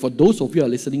 right? For those of you who are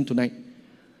listening tonight,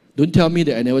 don't tell me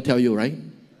that I never tell you, right?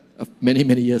 Many,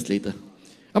 many years later.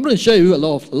 I'm going to share with you a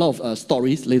lot of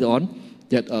stories later on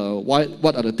that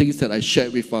what are the things that I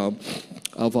shared with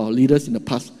of our leaders in the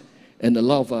past, and a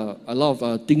lot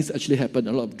of things actually happen,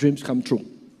 a lot of dreams come true.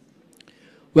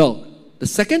 Well, the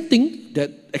second thing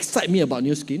that excited me about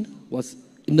Nu Skin was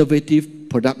innovative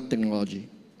product technology.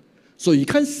 So you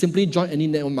can't simply join any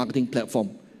network marketing platform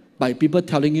by people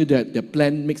telling you that their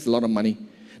plan makes a lot of money.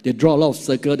 They draw a lot of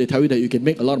circle, they tell you that you can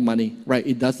make a lot of money, right?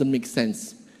 It doesn't make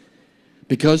sense.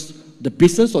 Because the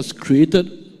business was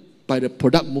created by the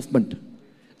product movement.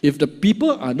 If the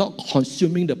people are not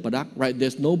consuming the product, right,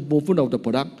 there's no movement of the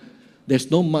product,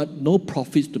 there's no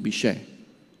profits to be shared.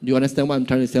 Do you understand what I'm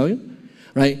trying to tell you?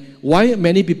 Right? Why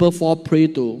many people fall prey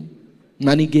to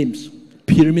money games,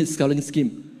 pyramid selling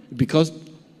scheme? Because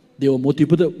they were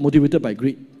motivated by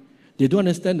greed. They don't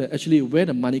understand that actually where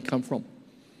the money comes from.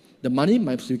 The money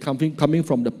might be coming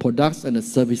from the products and the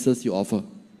services you offer.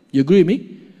 You agree with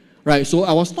me? Right? So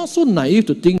I was not so naive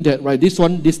to think that, right, these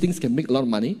things can make a lot of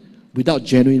money without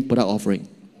genuine product offering.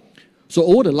 So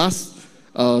over the last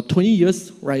 20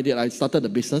 years, right, that I started the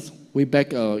business, way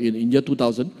back in year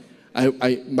 2000,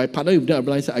 my partner with that, I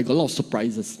realized I got a lot of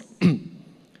surprises.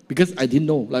 Because I didn't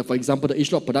know, like for example, the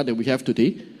H-Lock product that we have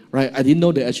today, right, I didn't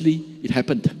know that actually it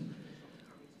happened.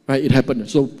 Right, it happened.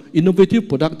 So innovative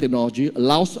product technology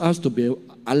allows us to build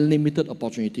unlimited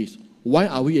opportunities. Why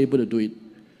are we able to do it?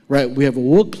 Right, we have a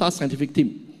world-class scientific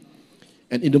team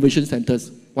and innovation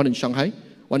centers, one in Shanghai,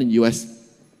 one in US.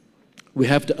 We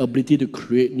have the ability to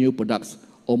create new products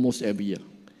almost every year.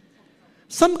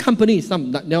 Some companies,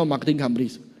 some network marketing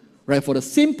companies, right, for the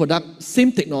same product,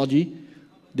 same technology,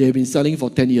 they have been selling for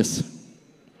 10 years.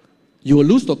 You will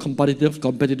lose the competitiveness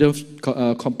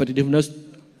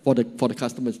for the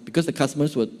customers, because the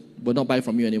customers will not buy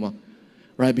from you anymore,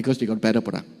 right, because they got better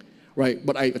product. Right,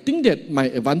 but I think that my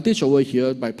advantage over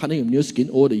here by partnering with Nu Skin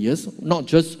over the years, not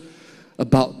just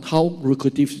about how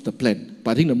lucrative is the plan,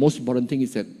 but I think the most important thing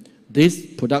is that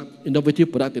this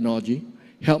innovative product technology,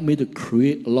 helped me to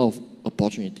create a lot of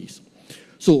opportunities.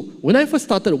 So when I first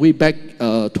started way back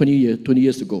 20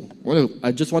 years ago,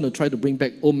 I just want to try to bring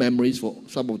back old memories for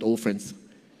some of the old friends.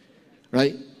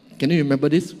 Right? Can you remember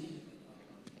this?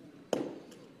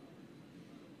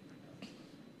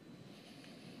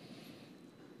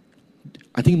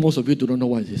 I think most of you do not know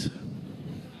what it is.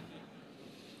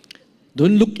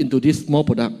 Don't look into this small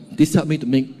product. This helped me to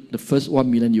make the first $1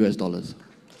 million US.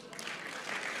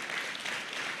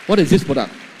 What is this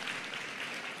product?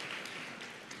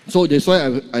 So that's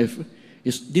why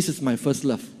this is my first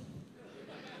love.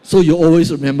 So you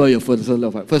always remember your first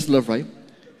love, right? First love, right?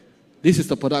 This is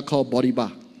the product called Body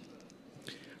Bar.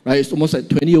 Right? It's almost like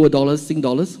 $20 Sing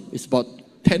dollars. It's about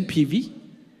 10 PV.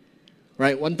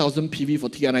 Right, 1,000 PV for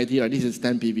TR90, right? This is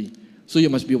 10 PV. So you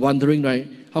must be wondering, right,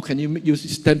 how can you use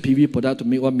this 10 PV product to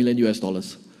make $1 million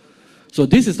US? So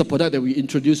this is the product that we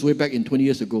introduced way back in 20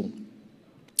 years ago.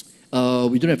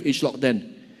 We don't have H-Lock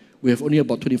then. We have only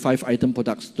about 25 item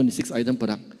products, 26 item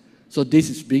product. So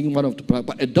this is being one of the products.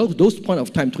 But at those point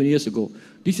of time, 20 years ago,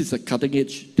 this is a cutting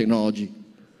edge technology.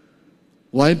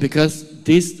 Why? Because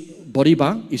this body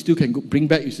bar, you still can bring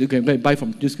back, you still can buy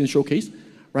from Nu Skin Showcase.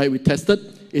 Right, we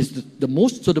tested, is the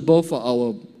most suitable for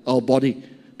our body,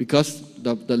 because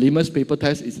the litmus paper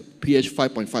test is pH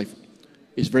 5.5.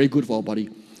 It's very good for our body,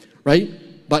 right?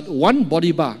 But one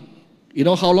body bar, you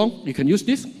know how long you can use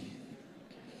this?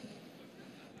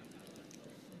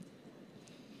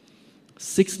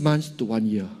 6 months to 1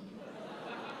 year.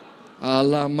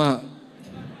 Alamak.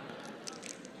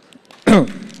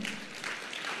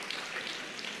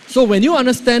 So when you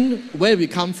understand where we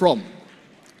come from,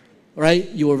 right,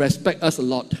 you will respect us a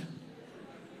lot.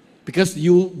 Because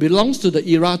you belongs to the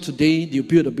era today, you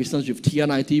build a business with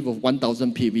TR90 of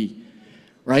 1,000 PV,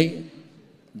 right?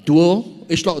 Dual,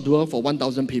 H-Lock Dual for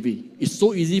 1,000 PV. It's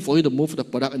so easy for you to move the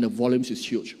product and the volumes is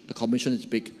huge. The commission is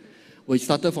big. We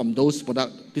started from those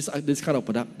products, this kind of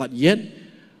product, but yet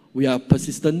we are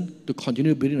persistent to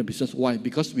continue building the business. Why?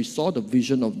 Because we saw the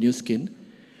vision of Nu Skin,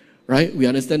 right? We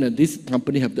understand that this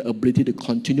company have the ability to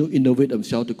continue innovate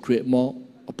themselves to create more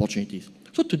opportunities.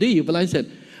 So today you realize that,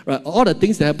 right, all the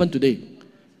things that happen today,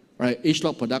 right,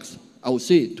 H-Lock products, I would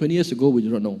say 20 years ago we do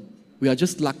not know. We are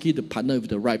just lucky to partner with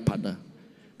the right partner.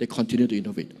 They continue to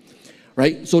innovate,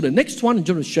 right? So the next one I'm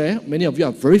going to share, many of you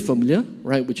are very familiar,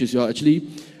 right, which is actually,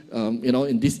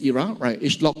 in this era, right,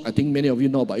 H-Lock, I think many of you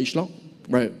know about H-Lock,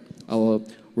 right, our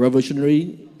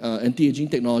revolutionary anti-aging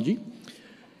technology.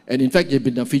 And in fact, they've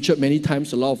been featured many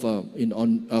times, a lot of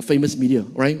on famous media,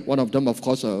 right? One of them, of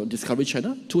course, Discovery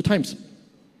Channel, 2 times.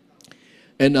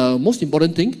 And most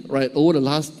important thing, right, over the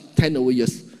last 10 over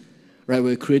years, right,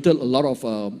 we created a lot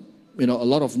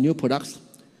of new products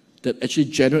that actually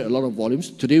generate a lot of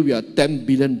volumes. Today, we are 10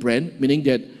 billion brand, meaning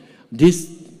that this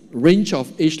range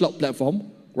of H-Lock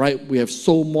platform, right, we have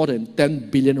sold more than 10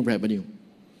 billion revenue.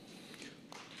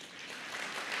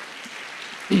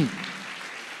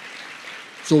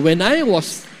 So when I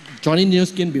was joining Nu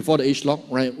Skin before the H-Lock,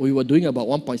 right, we were doing about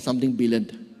 1.something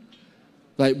billion.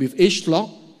 Like with H-Lock,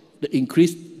 the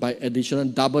increase by additional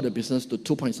double the business to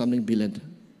 2.something billion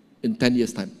in 10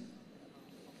 years' time.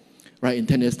 Right, in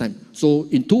 10 years' time. So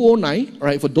in 2009,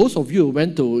 right, for those of you who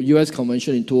went to US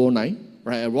convention in 2009,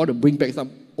 right, I want to bring back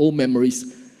some old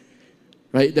memories.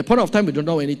 Right, at that point of time, we don't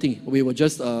know anything. We were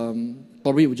just,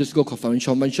 probably we just go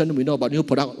convention, we know about new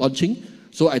product launching.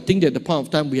 So I think that at the point of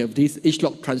time, we have this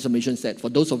H-Lock transformation set. For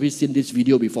those of you seen this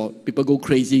video before, people go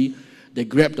crazy, they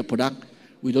grab the product,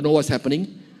 we don't know what's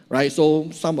happening, right? So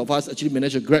some of us actually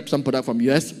managed to grab some product from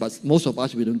US, but most of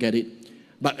us, we don't get it.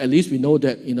 But at least we know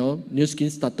that, Nu Skin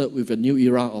started with a new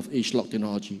era of H-Lock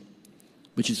technology,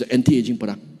 which is an anti-aging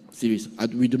product series.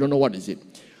 We do not know what is it.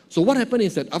 So what happened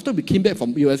is that after we came back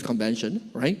from US convention,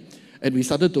 right, and we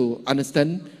started to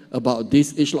understand about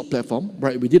this H-Lock platform,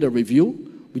 right, we did a review,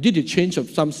 we did a change of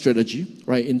some strategy,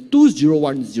 right, in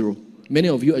 2010. Many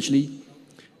of you actually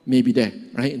may be there,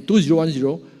 right? In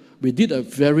 2010, we did a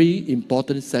very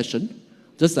important session,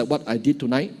 just like what I did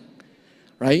tonight,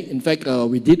 right? In fact,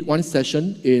 we did one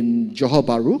session in Johor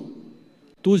Bahru,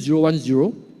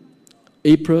 2010,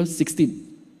 April 16.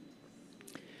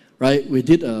 Right? We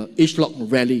did a H-Lock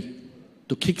rally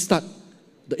to kickstart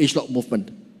the H-Lock movement.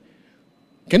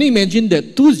 Can you imagine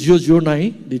that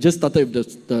 2009, they just started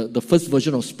with the first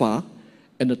version of Spa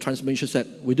and the transformation set.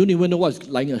 We don't even know what's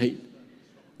lying ahead.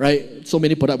 Right? So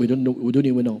many products we don't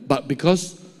even know. But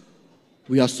because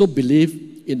we are so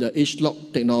believe in the H-Lock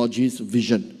technology's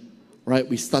vision, right?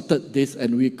 We started this,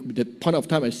 and at that point of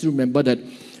time, I still remember that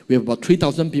we have about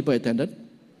 3,000 people attended.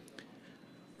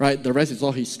 Right? The rest is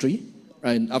all history.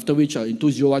 And after which, in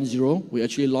 2010, we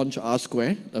actually launched R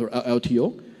Square,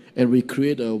 LTO, and we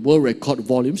create a world record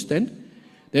volumes then.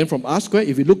 Then from R Square,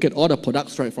 if you look at all the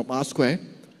products, right, from R Square,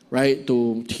 right,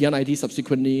 to TR90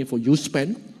 subsequently for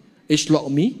U-Span, H-Lock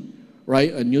Me,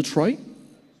 right, a Neutroid,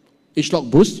 H-Lock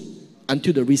Boost,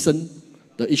 until the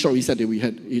H-Lock Reset that we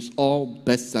had, is all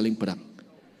best-selling product,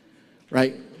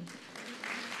 right?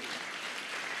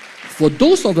 For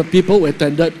those of the people who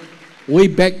attended way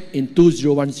back in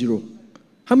 2010,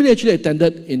 how many actually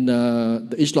attended in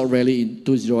the H-Lock rally in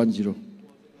 2010?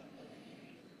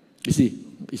 You see,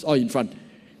 it's all in front.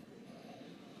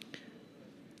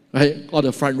 Right? All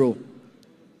the front row.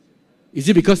 Is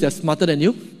it because they're smarter than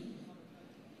you?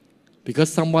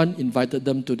 Because someone invited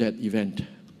them to that event.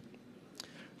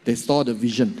 They saw the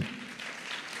vision.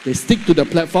 They stick to the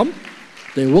platform.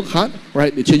 They work hard,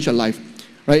 right? They change their life.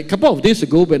 Right? A couple of weeks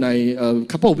ago when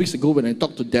I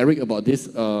talked to Derek about this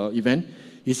event,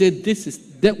 he said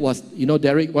that was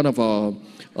Derek, one of our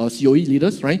COE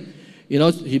leaders, right?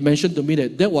 He mentioned to me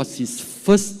that was his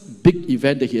first big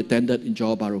event that he attended in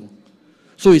Johor Bahru.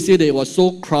 So he said it was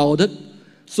so crowded,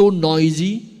 so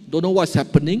noisy, don't know what's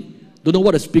happening, don't know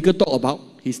what the speaker talked about.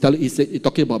 He's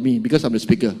talking about me because I'm the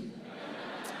speaker.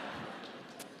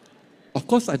 Of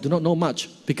course, I do not know much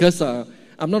because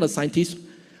I'm not a scientist,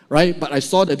 right? But I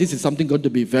saw that this is something going to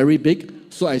be very big,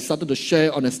 so I started to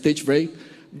share on a stage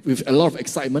with a lot of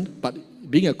excitement. But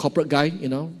being a corporate guy,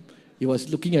 he was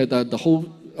looking at the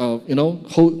whole,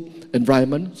 whole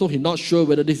environment, so he's not sure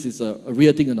whether this is a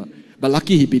real thing or not. But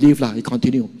lucky he believed, he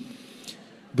continued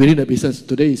building the business.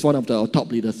 Today he's one of the top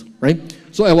leaders, right?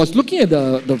 So I was looking at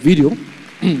the video.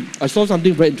 I saw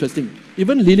something very interesting.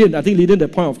 Even Lillian, I think Lillian at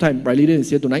that point of time, right? Lillian is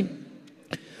here tonight.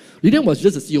 Lillian was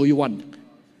just a COE 1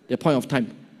 at that point of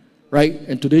time, right?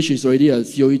 And today she's already a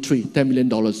COE 3, $10 million.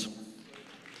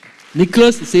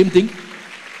 Nicholas, the same thing.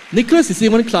 Nicholas is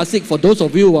even classic. For those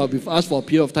of you who are with us for a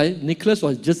period of time, Nicholas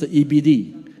was just an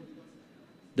EBD.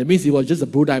 That means he was just a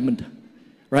Blue Diamond,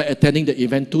 right? Attending the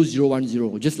event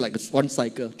 2010, just like one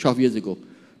cycle 12 years ago.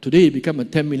 Today he became a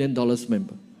 $10 million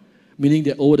member, meaning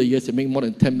that over the years he made more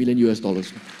than $10 million US.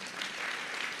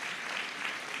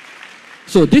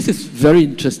 So this is very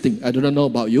interesting. I don't know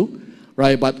about you,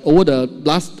 right? But over the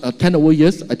last 10 over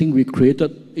years, I think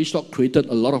H-Lock created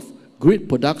a lot of great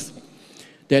products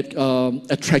that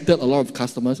attracted a lot of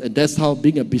customers, and that's how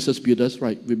being a business builders,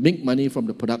 right? We make money from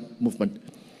the product movement.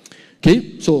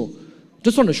 Okay, so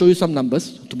just want to show you some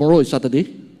numbers. Tomorrow is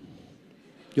Saturday.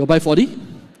 You'll buy 40?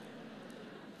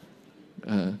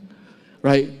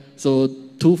 Right, so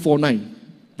 249.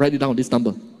 Write it down, this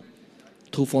number.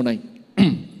 249.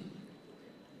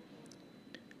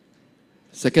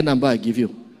 Second number I give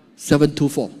you,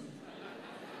 724.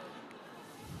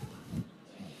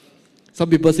 Some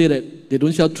people say that they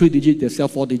don't sell 3 digits, they sell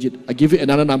 4 digits. I give you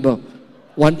another number,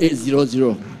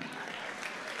 1800.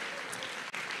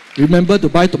 Remember to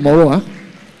buy tomorrow, huh?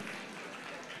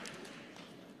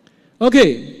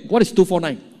 Okay, what is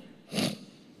 249?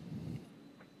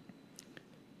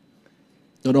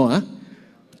 Don't know, huh?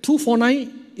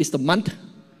 249 is the month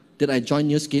that I joined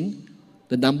New Skin,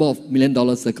 the number of $1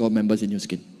 million circle members in New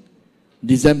Skin.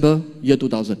 December, year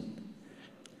 2000.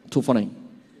 249.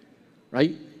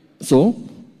 Right? So,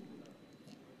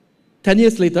 10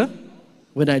 years later,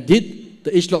 when I did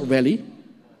the H-Lock Rally,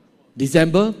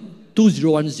 December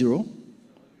 2010,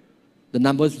 the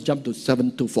numbers jumped to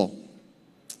 724.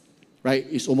 Right?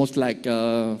 It's almost like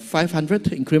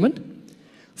 500 increment.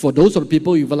 For those of the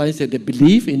people you realize that they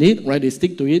believe in it, right, they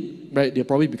stick to it, right, they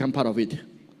probably become part of it.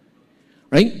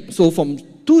 Right? So from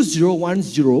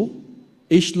 2010,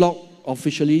 H-Lock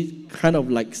officially kind of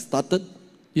like started,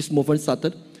 this movement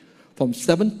started from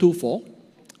 724,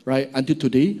 right, until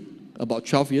today, about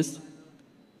 12 years,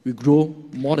 we grow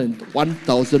more than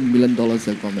 $1,000 million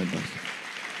in members.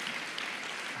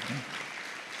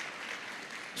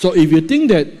 So if you think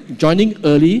that joining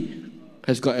early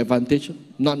has got advantage,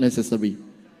 not necessary.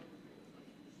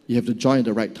 You have to join at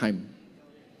the right time.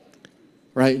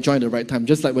 Right? Join at the right time.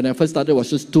 Just like when I first started, it was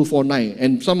just 249.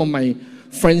 And some of my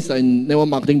friends in network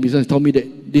marketing business told me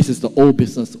that this is the old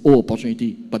business, old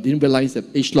opportunity, but didn't realize that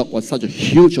H-Lock was such a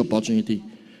huge opportunity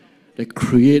that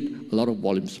create a lot of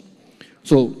volumes.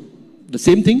 So the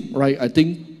same thing, right? I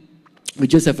think we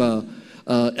just have a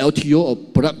LTO or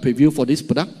product preview for this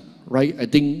product, right? I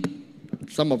think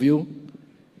some of you,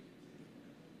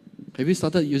 have you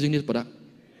started using this product?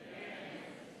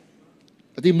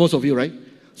 I think most of you, right?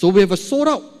 So we have a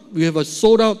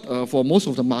sold out for most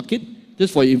of the market,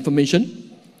 just for your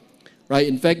information, right?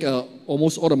 In fact,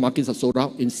 almost all the markets are sold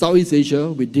out. In Southeast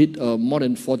Asia, we did more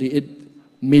than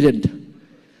 48 million,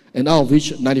 and out of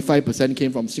which 95%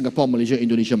 came from Singapore, Malaysia,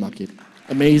 Indonesia market.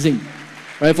 Amazing,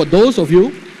 right? For those of you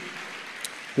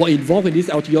who are involved in this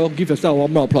LTO, give yourself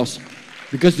one more applause,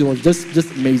 because it was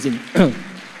just amazing.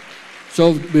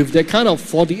 So with that kind of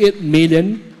 48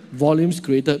 million volumes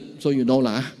created, so you know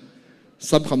lah,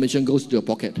 some commission goes to your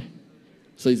pocket.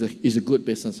 So it's a good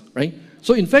business, right?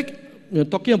 So in fact,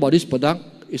 talking about this product,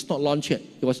 it's not launched yet.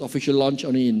 It was officially launched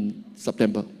only in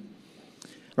September.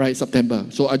 Right, September.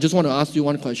 So I just want to ask you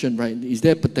one question, right? Is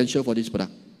there potential for this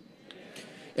product?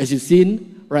 As you've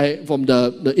seen, right, from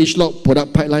the H-Lock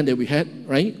product pipeline that we had,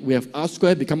 right? We have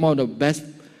R-Square become one of the best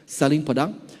selling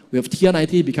product. We have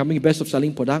TR90 becoming best of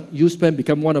selling product. U-Span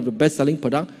become one of the best selling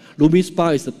product. Lumi Spa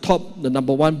is the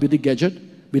number one beauty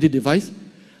gadget, beauty device,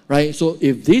 right? So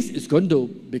if this is going to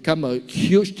become a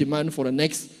huge demand for the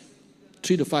next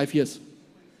 3 to 5 years,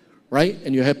 right?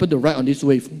 And you happen to ride on this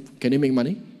wave, can you make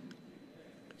money?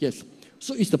 Yes.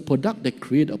 So it's the product that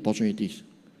creates opportunities.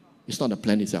 It's not the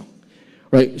plan itself,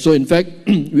 right? So in fact,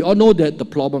 we all know that the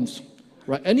problems,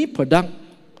 right? Any product,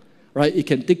 right, it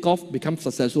can take off, become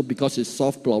successful because it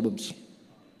solves problems.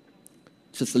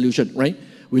 It's a solution, right?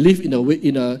 We live in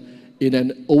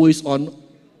an always-on,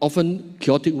 often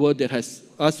chaotic world that has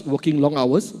us working long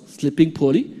hours, sleeping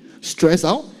poorly, stressed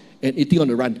out, and eating on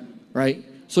the run, right?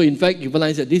 So in fact, you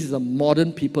realize that this is a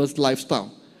modern people's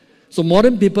lifestyle. So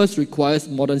modern people requires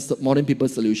modern people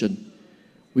solution.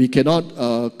 We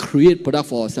cannot create product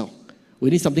for ourselves. We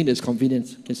need something that's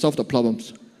convenient, can solve the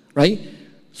problems, right?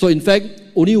 So in fact,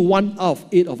 only 1 out of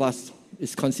 8 of us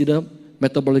is considered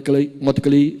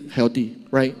metabolically healthy,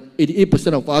 right?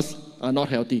 88% of us are not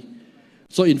healthy.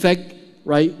 So in fact,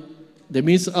 right, that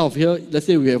means out of here, let's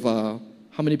say we have,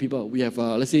 how many people? We have,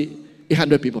 let's say,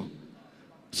 800 people.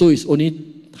 So it's only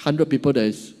 100 people that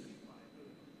is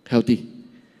healthy.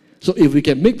 So if we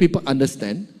can make people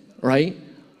understand, right,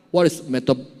 what is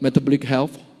metabolic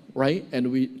health, right,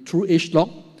 and we, through age lock,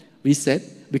 we said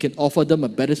we can offer them a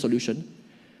better solution.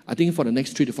 I think for the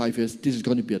next 3 to 5 years, this is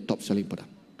going to be a top-selling product.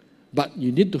 But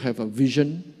you need to have a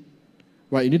vision,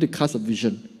 right? You need to cast a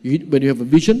vision. When you have a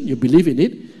vision, you believe in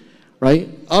it, right?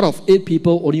 Out of 8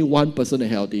 people, only 1 person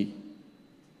is healthy.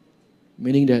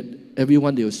 Meaning that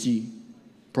everyone they will see,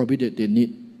 probably that they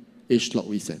need age lock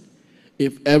reset.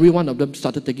 If every one of them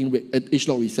started taking age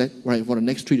lock reset, right, for the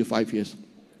next 3 to 5 years,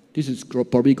 this is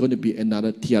probably going to be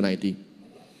another TR90.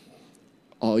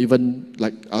 Or even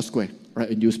like R Square, right,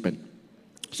 in new spend.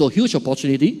 So huge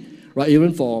opportunity, right,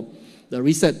 even for the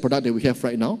reset product that we have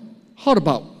right now. How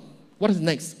about, what is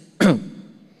next?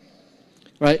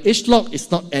 Right, age lock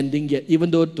is not ending yet,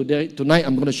 even though tonight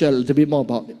I'm going to share a little bit more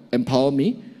about Empower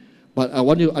Me. But I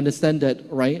want you to understand that,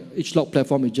 right, age lock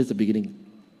platform is just the beginning.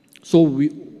 So we,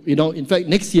 in fact,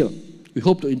 next year, we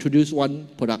hope to introduce one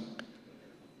product.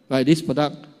 Right, this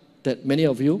product that many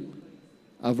of you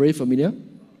are very familiar,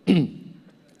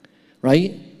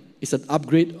 right? It's an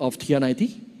upgrade of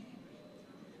TR90.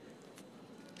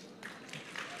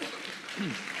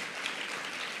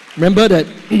 Remember that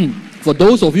for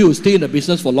those of you who stay in the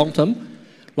business for long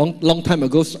time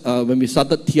ago, when we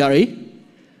started TRA,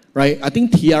 right? I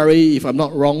think TRA, if I'm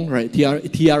not wrong, right?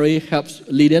 TRA helps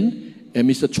Lillian and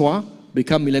Mr. Chua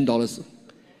become $1 million,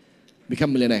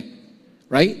 become millionaire,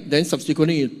 right? Then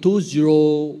subsequently in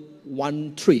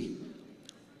 2013,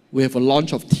 we have a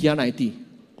launch of TR90,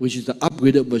 which is the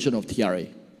upgraded version of TRA,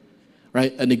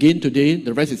 right? And again today,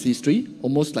 the rest is history.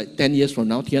 Almost like 10 years from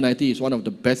now, TR90 is one of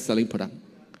the best-selling products,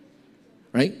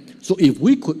 right? So if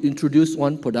we could introduce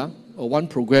one product or one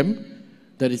program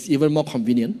that is even more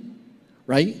convenient,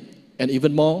 right, and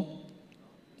even more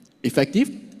effective,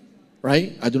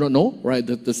 right? I do not know, right?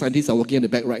 The scientists are working in the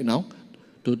back right now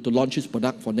to launch this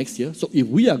product for next year. So if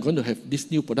we are going to have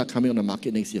this new product coming on the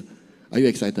market next year, are you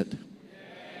excited?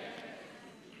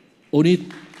 Only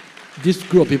this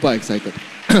group of people are excited.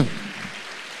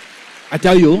 I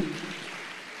tell you,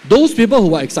 those people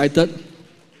who are excited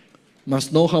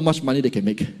must know how much money they can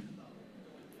make.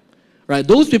 Right?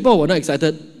 Those people who are not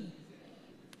excited,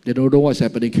 they don't know what's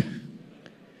happening.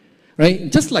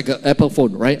 Right? Just like an Apple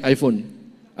phone, right? iPhone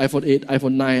 8,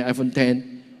 iPhone 9, iPhone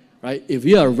 10. Right? If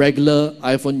you are a regular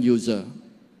iPhone user,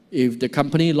 if the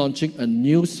company launching a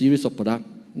new series of product,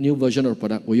 new version of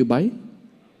product, will you buy?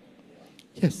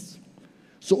 Yes.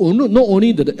 So not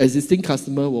only the existing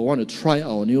customer will want to try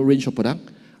our new range of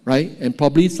product, right? And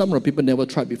probably some of the people never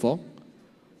tried before,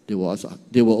 they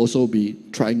will also be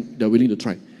trying, they're willing to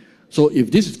try. So if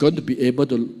this is going to be able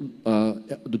to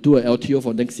do an LTO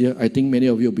for next year, I think many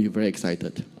of you will be very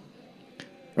excited,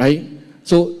 right?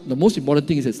 So the most important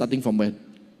thing is that starting from when?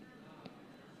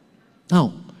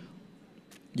 Now.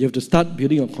 You have to start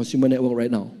building your consumer network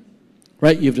right now,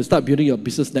 right? You have to start building your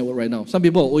business network right now. Some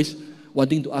people are always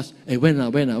wanting to ask, hey, when?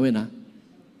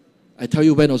 I tell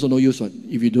you when also no use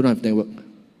if you do not have network,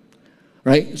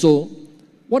 right? So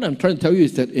what I'm trying to tell you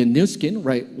is that in Nu Skin,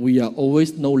 right, we are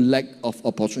always no lack of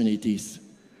opportunities.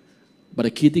 But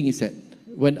the key thing is that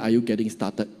when are you getting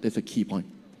started? That's a key point,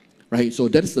 right? So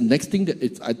that's the next thing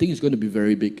that I think is going to be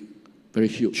very big, very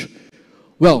huge.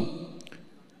 Well,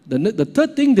 the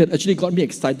third thing that actually got me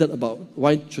excited about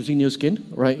why choosing Nu Skin,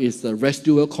 right, is the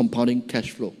residual compounding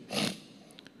cash flow.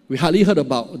 We hardly heard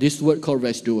about this word called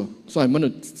residual. So I'm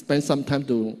going to spend some time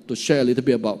to share a little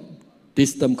bit about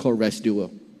this term called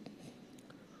residual.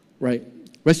 Right?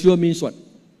 Residual means what?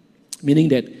 Meaning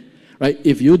that, right,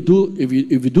 if you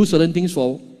do certain things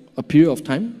for a period of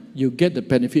time, you get the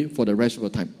benefit for the rest of the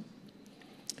time.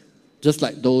 Just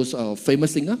like those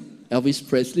famous singers, Elvis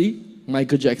Presley,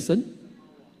 Michael Jackson,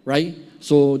 right?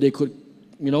 So they could,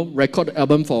 record the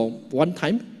album for one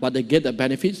time, but they get the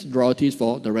benefits, royalties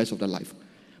for the rest of their life.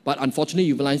 But unfortunately,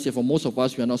 you realize that for most of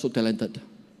us, we are not so talented.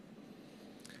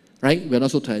 Right? We are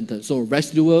not so talented. So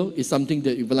residual is something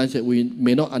that you realize that we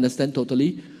may not understand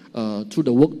totally through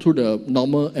the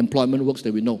normal employment works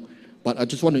that we know. But I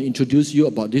just want to introduce you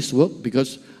about this work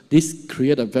because this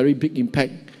creates a very big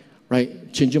impact,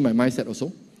 right? Changing my mindset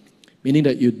also. Meaning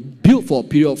that you build for a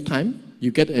period of time,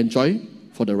 you get to enjoy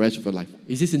for the rest of your life.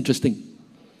 Is this interesting?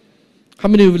 How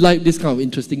many of you like this kind of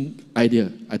interesting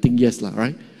idea? I think yes,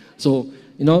 right? So,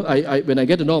 you know, when I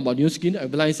get to know about Nu Skin, I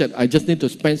realize that I just need to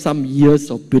spend some years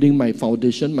of building my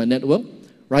foundation, my network,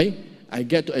 right? I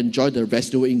get to enjoy the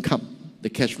residual income,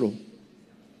 the cash flow.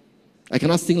 I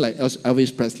cannot sing like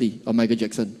Elvis Presley or Michael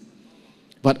Jackson,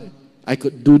 but I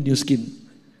could do Nu Skin,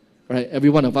 right?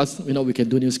 Every one of us, you know, we can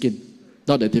do Nu Skin.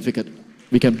 Not that difficult.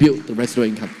 We can build the residual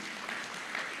income.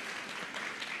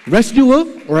 Residual,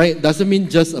 right, doesn't mean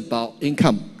just about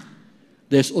income.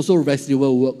 There's also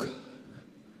residual work.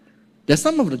 There's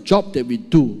some of the job that we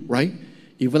do, right?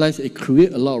 You realize it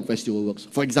creates a lot of residual works.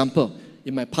 For example,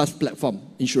 in my past platform,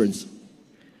 insurance,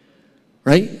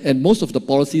 right? And most of the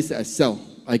policies that I sell,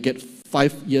 I get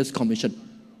 5 years commission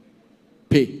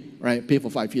pay, right? Pay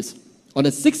for 5 years. On the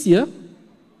 6th year,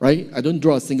 right, I don't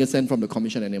draw a single cent from the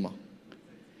commission anymore.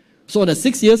 So in the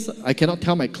 6 years, I cannot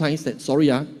tell my clients that, sorry,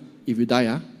 if you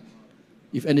die,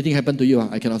 if anything happened to you,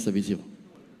 I cannot service you.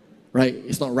 Right?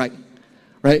 It's not right.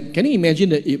 Right? Can you imagine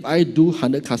that if I do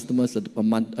 100 customers a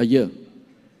month, a year,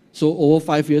 so over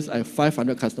 5 years, I have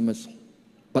 500 customers,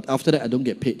 but after that, I don't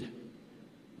get paid.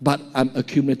 But I'm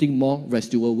accumulating more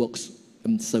residual works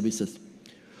and services.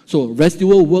 So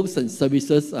residual works and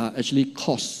services are actually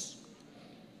costs,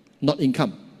 not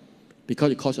income,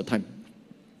 because it costs your time.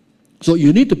 So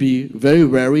you need to be very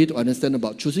wary to understand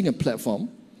about choosing a platform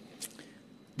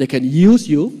that can use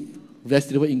you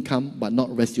residual income but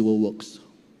not residual works.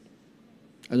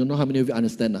 I don't know how many of you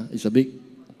understand. It's a bit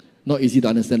not easy to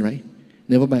understand, right?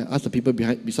 Never mind, ask the people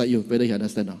beside you whether you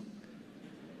understand now.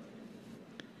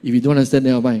 If you don't understand,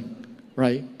 never mind,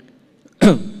 right?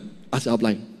 Ask the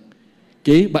upline.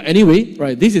 Okay, but anyway,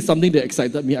 right, this is something that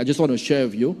excited me. I just want to share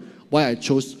with you why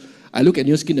I look at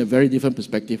Nu Skin in a very different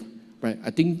perspective. Right?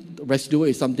 I think residual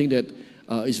is something that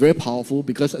is very powerful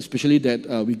because especially that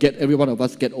every one of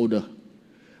us get older.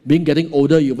 Getting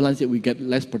older, you realize that we get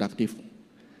less productive.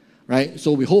 Right?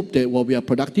 So we hope that while we are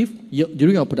productive,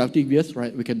 during our productive years,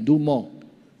 right, we can do more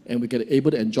and we can be able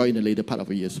to enjoy in the later part of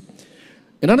our years.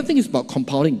 Another thing is about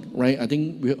compounding, right? I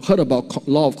think we heard about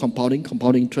law of compounding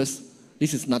interest.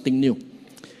 This is nothing new.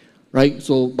 Right?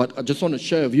 So, but I just want to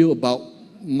share with you about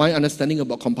my understanding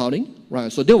about compounding,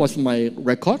 right? So that was my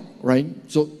record, right?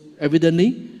 So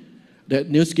evidently,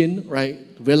 that Nu Skin, right,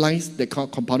 realized the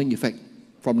compounding effect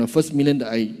from the first million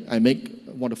that I make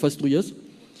for the first 2 years,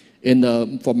 and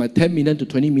from my 10 million to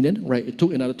 20 million, right? It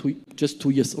took another 2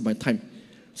 years of my time.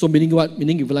 So meaning what?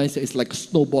 Meaning you realize it's like a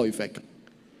snowball effect,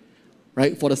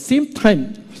 right? For the same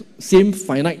time, same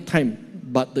finite time,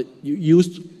 but you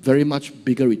used very much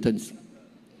bigger returns.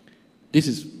 This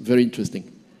is very interesting.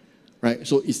 Right?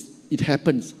 So it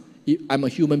happens. I'm a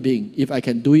human being. If I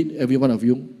can do it, every one of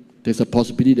you, there's a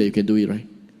possibility that you can do it, right?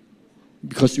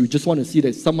 Because you just want to see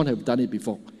that someone have done it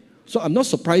before. So I'm not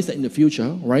surprised that in the future,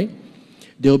 right,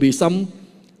 there will be some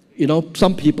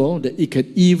people that it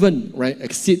can even, right,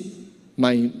 exceed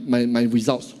my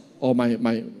results or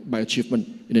my achievement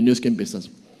in the Nu Skin business.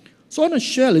 So I want to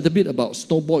share a little bit about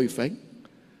snowball effect,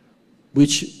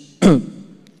 which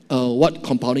what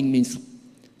compounding means,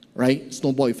 right?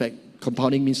 Snowball effect.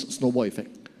 Compounding means snowball effect.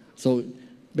 So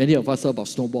many of us know about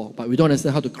snowball, but we don't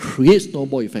understand how to create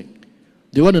snowball effect.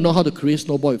 Do you want to know how to create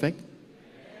snowball effect?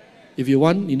 If you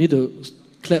want, you need to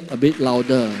clap a bit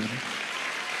louder.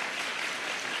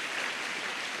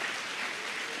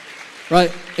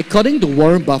 Right? According to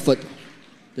Warren Buffett,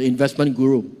 the investment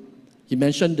guru, he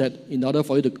mentioned that in order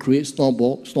for you to create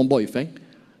snowball effect,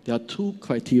 there are 2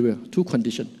 criteria, 2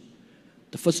 conditions.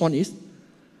 The first one is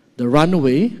the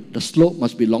runway, the slope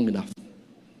must be long enough.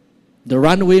 The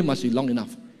runway must be long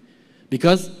enough.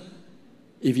 Because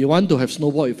if you want to have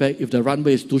snowball effect, if the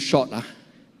runway is too short,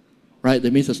 right,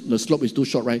 that means the slope is too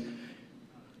short, right?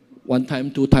 1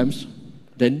 time, 2 times,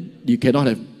 then you cannot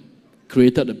have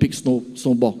created a big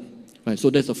snowball. Right? So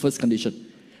that's the first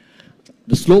condition.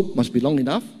 The slope must be long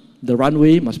enough, the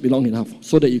runway must be long enough,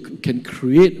 so that you can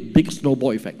create big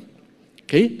snowball effect.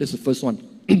 Okay, that's the first one.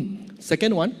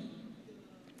 Second one,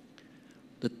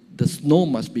 the snow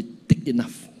must be thick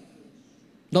enough,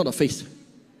 not the face.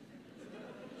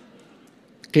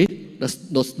 Okay, the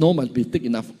snow must be thick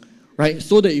enough, right?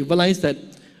 So that you realize that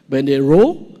when they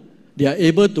roll, they are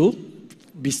able to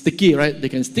be sticky, right? They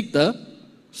can stick the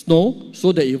snow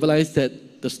so that you realize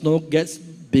that the snow gets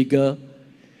bigger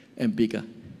and bigger.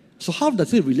 So how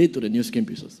does it relate to the Nu Skin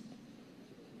business?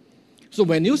 So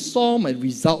when you saw my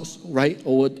results, right,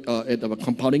 over at our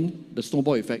compounding, the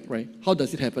snowball effect, right, how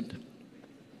does it happen?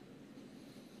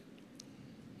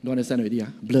 Don't understand already,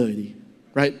 blur already,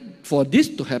 right? For this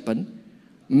to happen,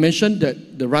 mention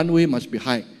that the runway must be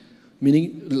high.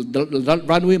 meaning the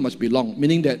runway must be long,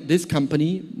 meaning that this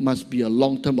company must be a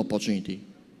long-term opportunity.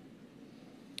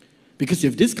 Because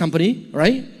if this company,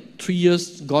 right, 3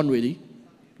 years gone already,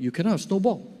 you cannot have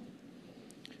snowball.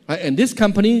 Right? And this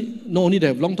company, not only they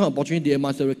have long-term opportunity,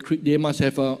 they must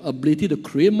have ability to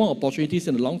create more opportunities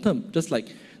in the long term, just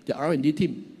like the R&D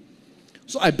team.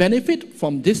 So I benefit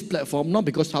from this platform not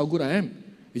because how good I am.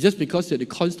 It's just because they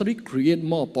constantly create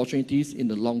more opportunities in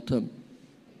the long term,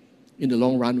 in the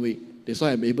long runway. That's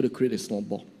why I'm able to create a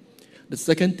snowball. The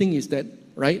second thing is that,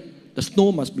 right, the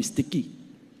snow must be sticky,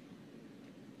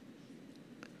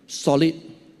 solid.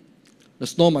 The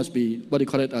snow must be, what do you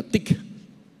call it, thick,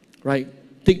 right?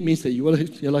 Thick means that you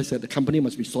realize that the company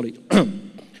must be solid.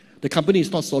 The company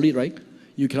is not solid, right?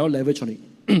 You cannot leverage on it.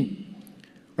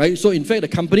 Right? So in fact, the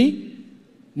company,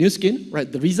 New Skin,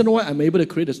 right? The reason why I'm able to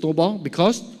create a snowball,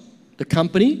 because the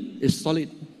company is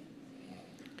solid.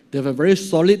 They have a very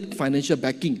solid financial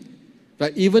backing.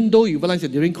 Right? Even though you realize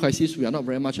that during crisis, we are not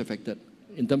very much affected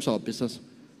in terms of our business.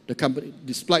 The company,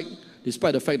 despite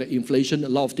the fact that inflation, a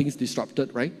lot of things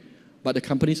disrupted, right? But the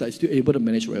companies are still able to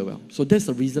manage very well. So that's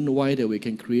the reason why that we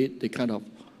can create the kind of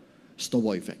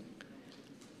snowball effect.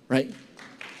 Right?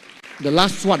 The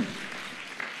last one.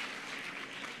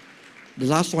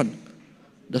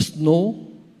 The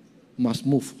snow must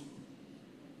move.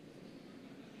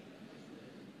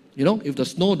 You know, if the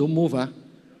snow don't move,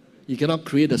 you cannot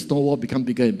create the snowball become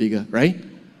bigger and bigger, right?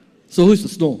 So who's the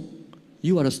snow?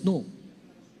 You are the snow.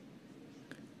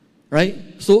 Right?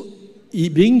 So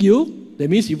being you, that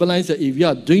means you realize that if you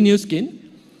are doing New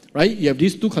Skin, right, you have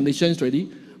these two conditions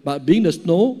ready, but being the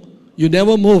snow, you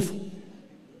never move.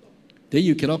 Then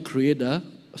you cannot create a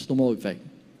snowball effect.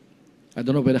 I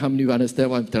don't know whether how many of you understand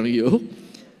what I'm telling you.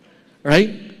 Right?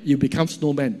 You become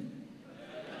snowman.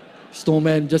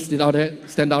 Snowman just stand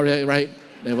out there, right?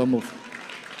 Never move.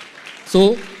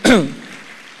 So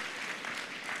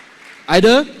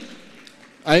either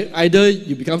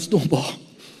you become snowball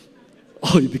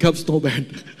or you become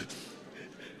snowman.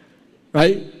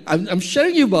 Right? I'm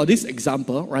sharing you about this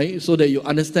example, right? So that you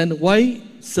understand why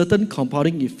certain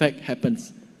compounding effect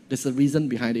happens. There's a reason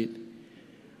behind it.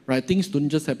 Right? Things don't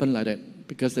just happen like that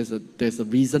because there's a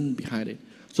reason behind it.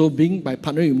 So by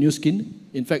partnering with New Skin,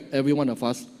 in fact, every one of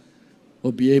us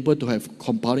will be able to have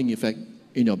compounding effect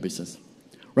in your business.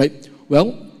 Right?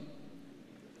 Well,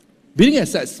 building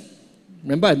assets.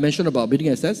 Remember I mentioned about building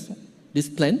assets, this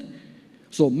plan?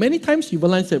 So many times you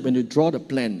realize that when you draw the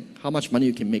plan, how much money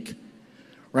you can make.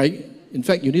 Right? In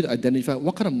fact, you need to identify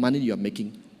what kind of money you are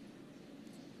making.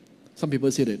 Some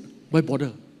people say that, why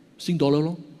bother? Sing dollar,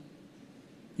 lor?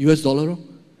 US dollar, lor?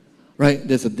 Right?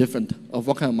 There's a difference of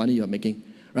what kind of money you are making.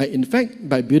 Right? In fact,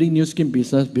 by building New Skin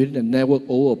business, building a network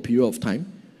over a period of time,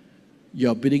 you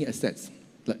are building assets.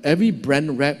 Like every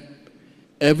brand rep,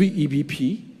 every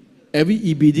EVP, every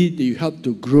EBD that you help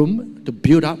to groom, to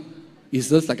build up, is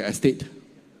just like an estate.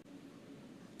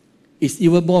 It's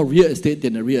even more real estate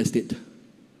than a real estate.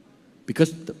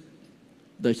 Because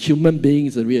the human being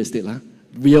is a real estate.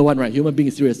 Real one, right? Human being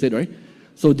is real estate, right?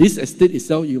 So this estate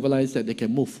itself, you realize that they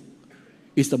can move.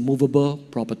 It's a movable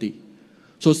property.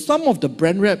 So some of the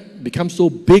brand rep become so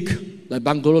big, like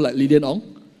bungalow, like Lilian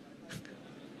Ong,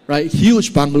 right?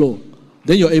 Huge bungalow.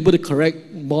 Then you're able to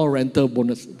collect more rental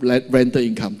bonus, rental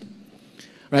income,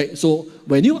 right? So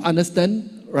when you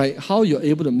understand, right, how you're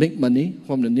able to make money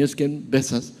from the New Skin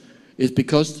business, is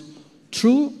because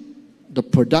through the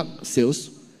product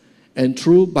sales and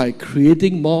through by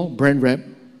creating more brand rep,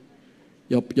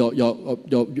 your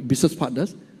business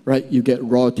partners, right, you get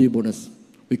royalty bonus.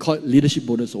 We call it leadership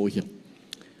bonus over here.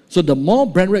 So the more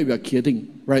brand rep we are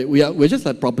creating, right, we're just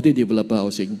like property developer, I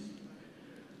was saying.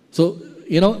 So,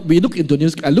 you know, I look into New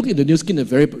Skin in a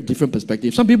very different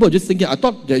perspective. Some people are just thinking, I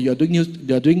thought that you're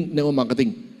doing network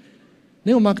marketing.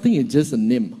 Network marketing is just a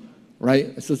name, right?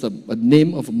 It's just a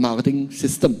name of a marketing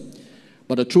system.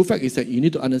 But the true fact is that you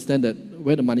need to understand that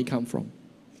where the money comes from.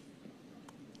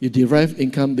 You derive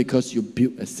income because you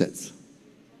build assets.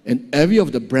 And every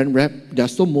of the brand rep, they are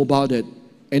so mobile that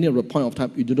any of the point of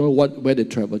time, you don't know where they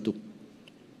travel to.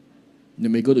 They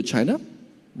may go to China,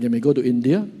 they may go to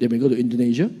India, they may go to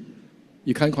Indonesia.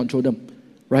 You can't control them,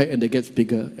 right? And they get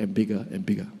bigger and bigger and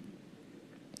bigger.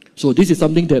 So this is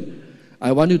something that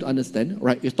I want you to understand,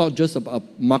 right? It's not just about a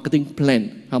marketing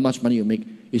plan, how much money you make.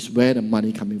 It's where the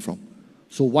money coming from.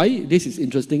 So why this is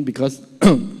interesting? Because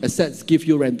assets give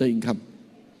you rental income.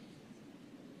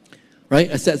 Right?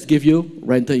 Assets give you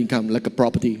rental income, like a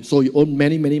property. So you own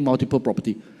many multiple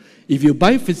property. If you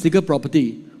buy physical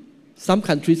property, some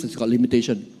countries it's got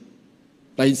limitation.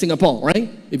 Like in Singapore, right?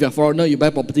 If you're a foreigner, you buy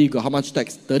property, you got how much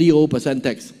tax? 30%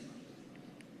 tax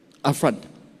upfront.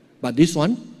 But this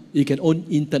one, you can own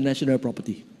international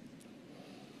property.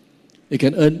 You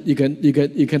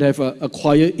can have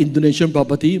acquire Indonesian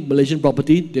property, Malaysian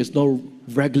property. There's no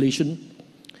regulation,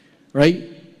 right?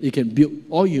 You can build.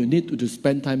 All you need to do is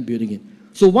spend time building it.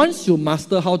 So once you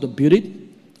master how to build it,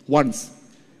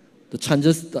 the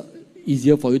chances are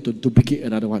easier for you to duplicate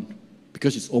another one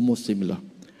because it's almost similar,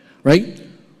 right?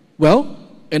 Well,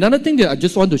 another thing that I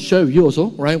just want to share with you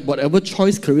also, right? Whatever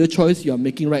career choice you are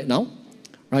making right now,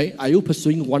 right? Are you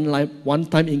pursuing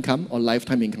one-time income or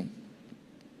lifetime income?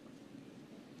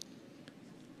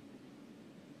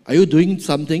 Are you doing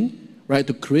something, right,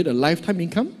 to create a lifetime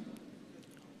income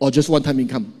or just one-time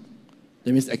income?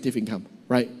 That means active income,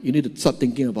 right? You need to start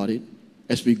thinking about it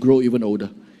as we grow even older.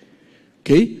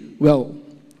 Okay, well,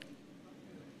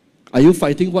 are you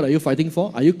fighting? What are you fighting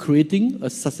for? Are you creating a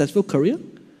successful career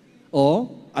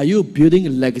or are you building a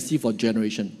legacy for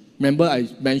generation? Remember I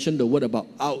mentioned the word about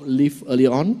outlive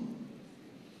earlier on,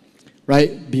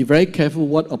 right? Be very careful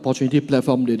what opportunity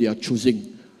platform that you are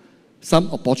choosing.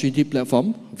 Some opportunity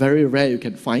platform, very rare you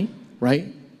can find,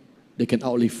 right? They can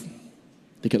outlive.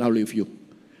 They can outlive you.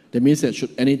 That means that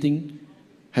should anything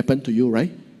happen to you,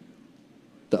 right?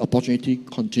 The opportunity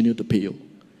continue to pay you.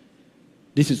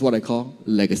 This is what I call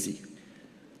legacy,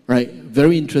 right?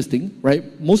 Very interesting,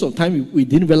 right? Most of the time we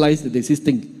didn't realize that there's this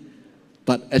thing,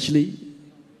 but actually,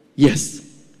 yes,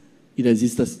 it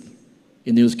exists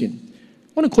in Nu Skin.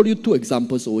 I want to quote you two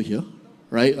examples over here,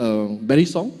 right? Barry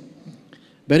Song.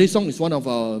 Barry Song is one of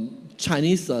our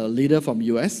Chinese leader from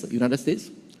US, United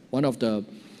States. One of the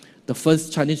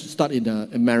first Chinese to start in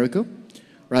America,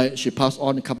 right? She passed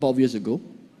on a couple of years ago.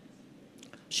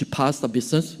 She passed the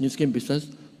business, Nu Skin business,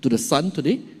 to the son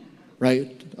today, right?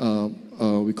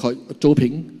 We call it Zhou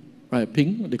Ping, right?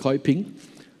 Ping, they call it Ping.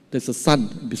 There's a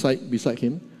son beside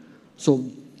him. So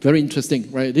very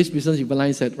interesting, right? This business,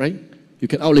 Evelyn said, right? You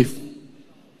can outlive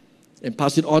and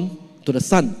pass it on to the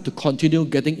son to continue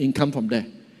getting income from there,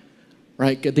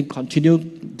 right? Continue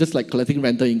just like collecting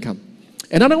rental income.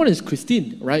 Another one is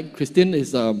Christine, right? Christine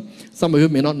is, some of you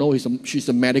may not know, she's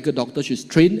a medical doctor. She's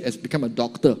trained as become a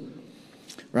doctor,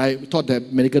 right? We thought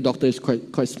that medical doctor is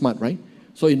quite smart, right?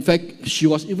 So in fact, she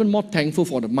was even more thankful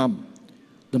for the mom.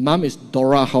 The mom is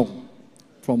Dora Hong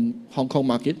from Hong Kong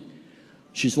market.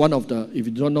 She's one of the, if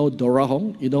you don't know Dora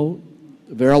Hong, you know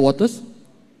Vera Waters,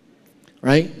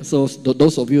 right? So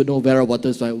those of you who know Vera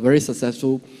Waters, right? Very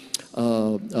successful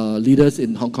leaders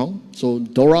in Hong Kong. So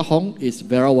Dora Hong is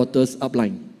Vera Waters'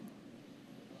 upline.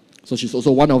 So she's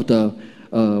also one of the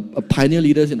pioneer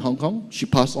leaders in Hong Kong. She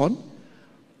passed on,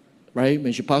 right?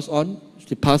 When she passed on,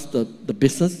 she passed the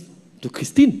business to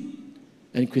Christine.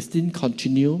 And Christine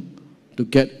continued to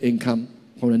get income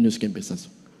from the Nu Skin business.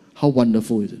 How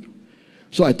wonderful is it?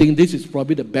 So I think this is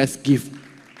probably the best gift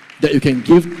that you can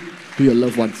give to your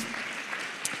loved ones.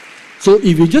 So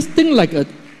if you just think like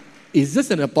is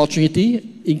this an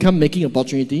opportunity, income-making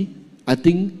opportunity? I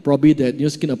think probably the Nu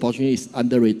Skin opportunity is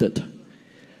underrated,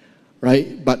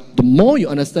 right? But the more you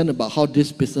understand about how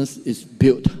this business is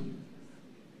built,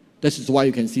 this is why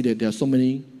you can see that there are so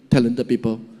many talented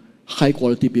people,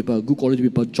 high-quality people, good quality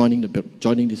people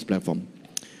joining this platform.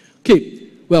 Okay,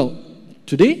 well,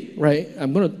 today, right,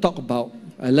 I'm going to talk about,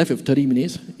 I left with 30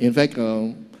 minutes. In fact,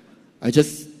 I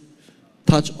just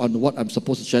touched on what I'm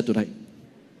supposed to share tonight.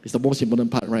 It's the most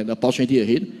important part, right? The opportunity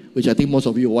ahead, which I think most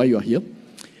of you why you are here.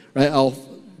 Right?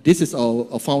 This is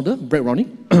our founder, Brett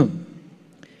Rayne.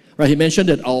 Right? He mentioned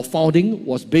that our founding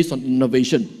was based on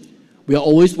innovation. We are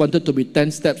always wanted to be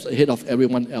 10 steps ahead of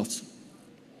everyone else.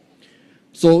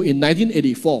 So in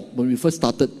 1984, when we first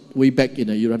started way back in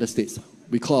the United States,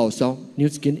 we call ourselves Nu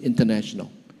Skin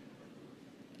International.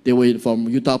 They were from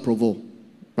Utah, Provo,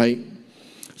 right?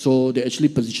 So they actually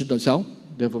positioned themselves.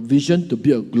 They have a vision to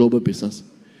be a global business.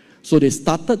 So they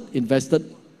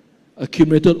invested,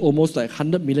 accumulated almost like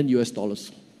 $100 million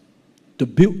to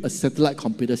build a satellite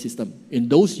computer system. In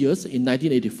those years, in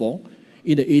 1984,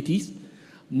 in the 80s,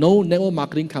 no network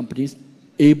marketing companies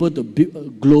able to build a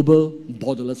global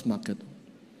borderless market.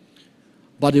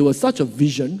 But it was such a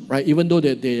vision, right? Even though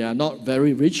they are not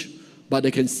very rich, but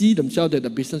they can see themselves that the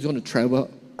business is going to travel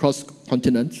across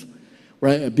continents,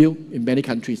 right? Built in many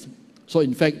countries. So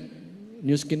in fact,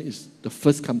 Nu Skin is the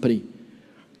first company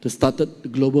to start the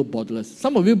global borderless.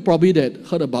 Some of you probably that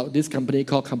heard about this company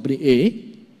called Company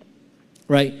A,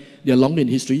 right? They are long in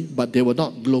history, but they were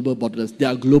not global borderless. They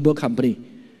are a global company.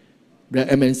 They are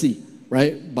MNC,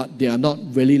 right? But they are not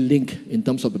really linked in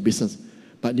terms of the business.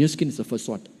 But Nu Skin is the first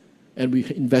one. And we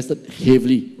invested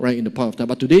heavily, right, in the point of time.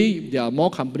 But today, there are more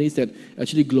companies that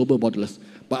actually global borderless.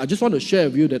 But I just want to share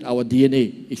with you that our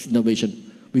DNA is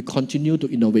innovation. We continue to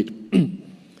innovate,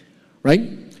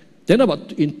 right? Then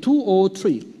about in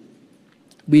 2003,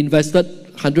 we invested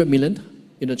 100 million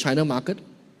in the China market,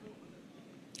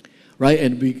 right?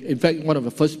 And we, in fact, one of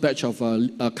the first batch of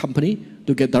a company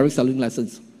to get direct selling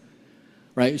license,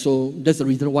 right? So that's the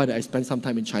reason why I spent some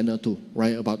time in China too,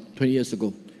 right? About 20 years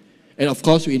ago. And of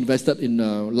course, we invested in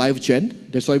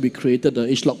LiveGen. That's why we created the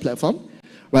HLOC platform,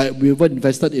 right? We even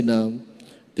invested in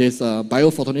this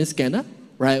biophotonic scanner,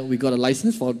 right? We got a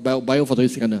license for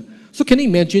biophotonic scanner. So can you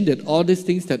imagine that all these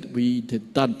things that we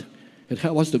did done, it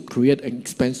helped us to create and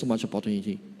expand so much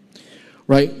opportunity,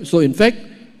 right? So in fact,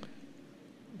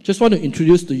 just want to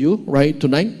introduce to you, right,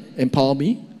 tonight, Empower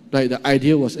Me, right? The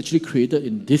idea was actually created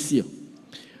in this year,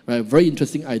 right? Very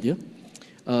interesting idea.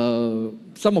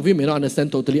 Some of you may not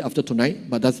understand totally after tonight,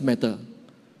 but doesn't matter.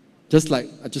 Just like,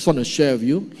 I just want to share with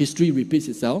you, history repeats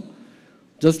itself.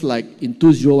 Just like in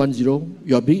 2010,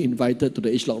 you are being invited to the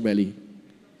HLOC rally,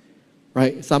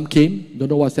 right? Some came, don't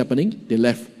know what's happening, they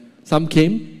left. Some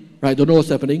came, right, don't know what's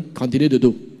happening, continue to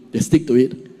do. They stick to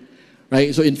it,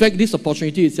 right? So in fact, this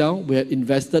opportunity itself, we had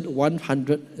invested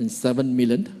 107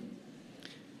 million.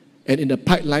 And in the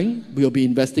pipeline, we will be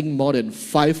investing more than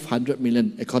 500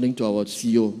 million, according to our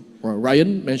CEO.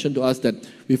 Ryan mentioned to us that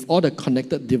with all the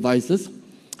connected devices,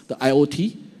 the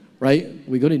IoT, right,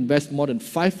 we're going to invest more than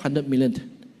 500 million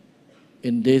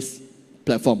in this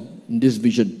platform, in this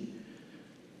vision.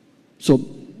 So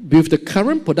with the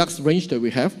current products range that we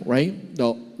have, right,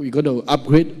 we're going to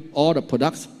upgrade all the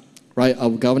products, right, our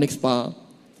Galvanic Spa,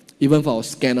 even for our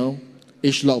scanner,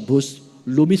 HLOC Boost,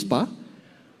 Lumi Spa,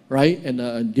 right,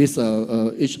 and this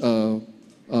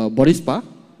Body Spa,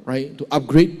 right, to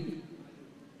upgrade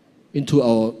into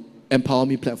our Empower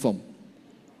Me platform.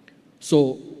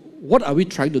 So what are we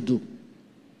trying to do?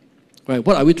 Right,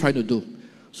 what are we trying to do?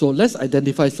 So let's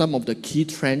identify some of the key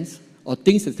trends or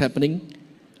things that's happening,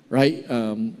 right,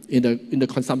 in the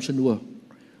consumption world.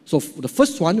 So the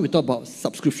first one, we talk about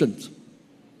subscriptions.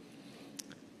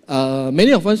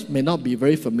 Many of us may not be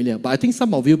very familiar, but I think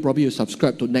some of you probably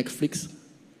subscribe to Netflix,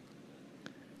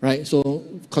 right? So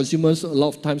consumers, a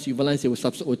lot of times you realize they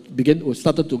will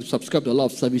started to subscribe to a lot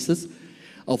of services.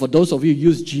 Or for those of you who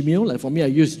use Gmail, like for me, I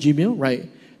use Gmail, right?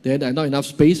 Then I have not enough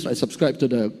space, I subscribe to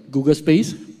the Google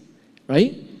Space,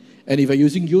 right? And if I'm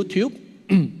using YouTube,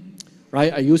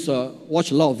 right, I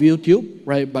watch a lot of YouTube,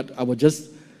 right? But I will just,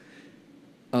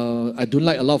 I don't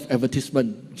like a lot of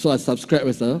advertisement, so I subscribe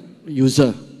as a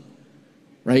user,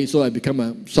 right? So I become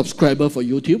a subscriber for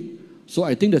YouTube. So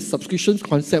I think the subscription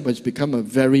concept has become a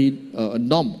very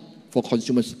norm for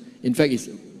consumers. In fact, it's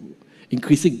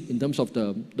increasing in terms of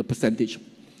the percentage.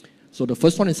 So the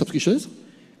first one is subscriptions.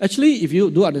 Actually, if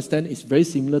you do understand, it's very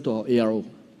similar to our ARO.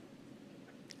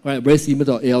 Right, very similar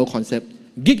to our ARO concept.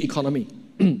 Gig economy.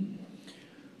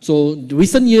 So in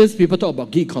recent years, people talk about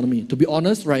gig economy. To be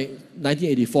honest, right,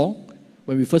 1984,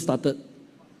 when we first started,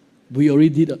 we do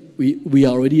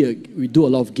a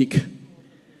lot of gig.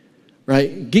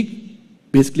 Right? Gig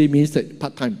basically means that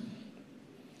part-time.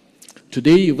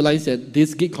 Today, you realize that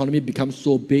this gig economy becomes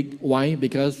so big. Why?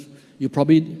 Because you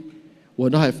probably will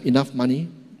not have enough money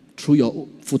through your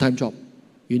full-time job.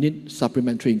 You need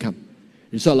supplementary income.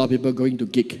 You saw a lot of people going to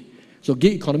gig. So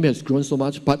gig economy has grown so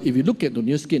much. But if you look at the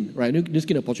new skin, right, new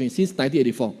skin opportunity, since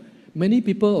 1984, many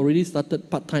people already started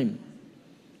part-time.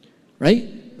 Right?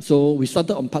 So we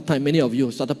started on part-time. Many of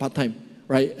you started part-time.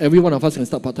 Right? Every one of us can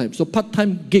start part-time. So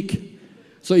part-time gig.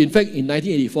 So in fact, in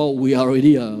 1984, we are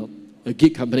already a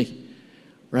gig company.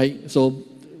 Right? So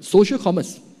social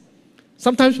commerce.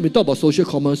 Sometimes when we talk about social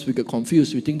commerce, we get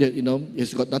confused. We think that,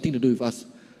 it's got nothing to do with us.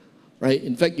 Right?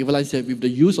 In fact, you realize that with the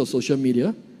use of social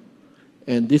media,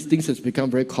 and these things has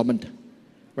become very common.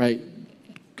 Right?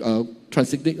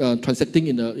 Transacting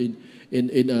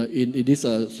in this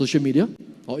social media,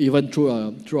 or even through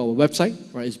our website,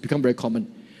 right? It's become very common.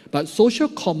 But social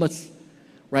commerce,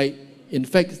 right? In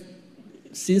fact,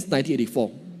 since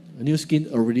 1984, New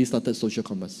Skin already started social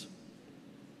commerce.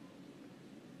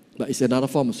 But it's another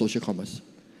form of social commerce.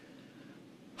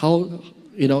 How,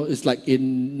 it's like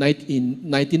in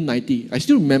 1990, I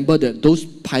still remember that those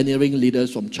pioneering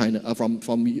leaders from China, from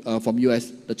US,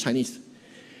 the Chinese,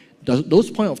 those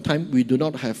point of time, we do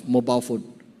not have mobile phone,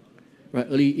 right?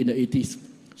 Early in the 80s.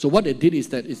 So what they did is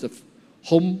that it's a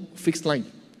home fixed line.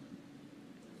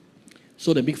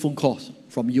 So they make phone calls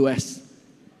from US,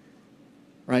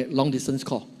 right? Long distance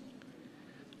call,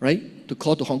 right? To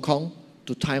call to Hong Kong,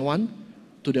 to Taiwan,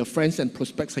 to their friends and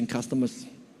prospects and customers,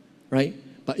 right?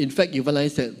 But in fact, you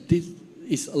realize that this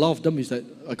is a lot of them is that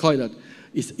I call it that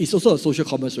it's also a social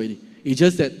commerce already. It's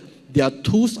just that their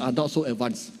tools are not so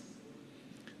advanced.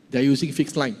 They're using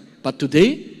fixed line. But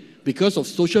today, because of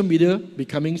social media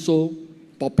becoming so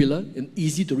popular and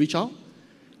easy to reach out,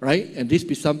 right? And this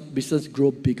business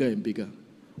grow bigger and bigger,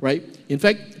 right? In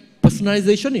fact,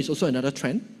 personalization is also another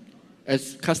trend.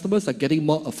 As customers are getting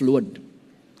more affluent,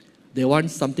 they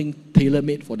want something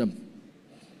tailor-made for them.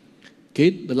 Okay,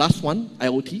 the last one,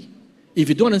 IoT. If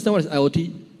you don't understand what is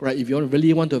IoT, right, if you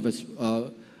really want to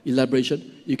have elaboration,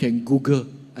 you can Google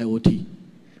IoT.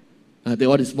 That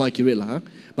one is more accurate, huh?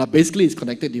 But basically it's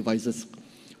connected devices.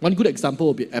 One good example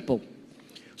will be Apple.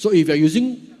 So if you're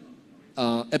using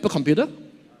Apple computer,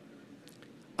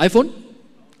 iPhone,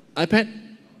 iPad,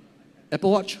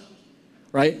 Apple Watch,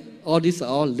 right, all these are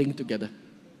all linked together.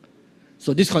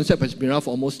 So this concept has been around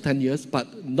for almost 10 years,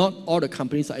 but not all the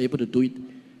companies are able to do it.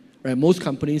 Right? Most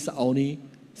companies are only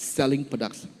selling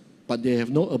products, but they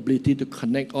have no ability to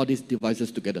connect all these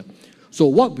devices together. So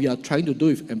what we are trying to do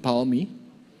with Empower Me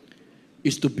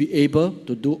is to be able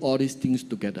to do all these things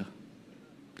together.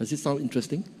 Does it sound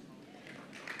interesting?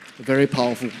 Very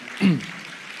powerful.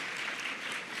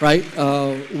 Right?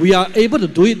 We are able to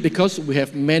do it because we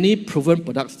have many proven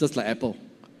products, just like Apple.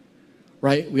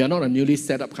 Right? We are not a newly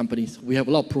set up companies. We have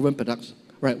a lot of proven products.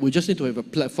 Right? We just need to have a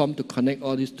platform to connect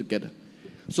all this together.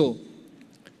 So,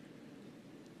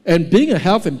 and being a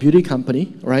health and beauty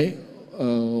company, right,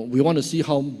 we want to see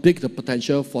how big the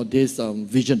potential for this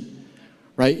vision,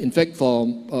 right? In fact, for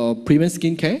premium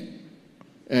skincare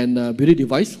and beauty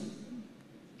device,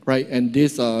 right, and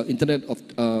this Internet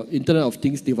of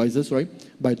Things devices, right,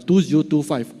 by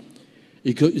 2025,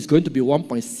 it's going to be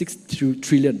 1.6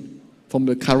 trillion from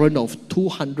the current of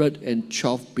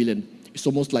 212 billion. It's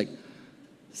almost like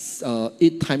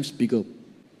 8 times bigger.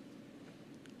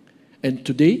 And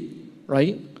today,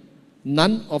 right,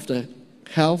 none of the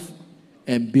health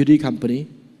and beauty company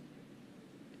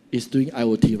is doing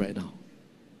IoT right now.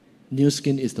 Nu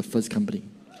Skin is the first company.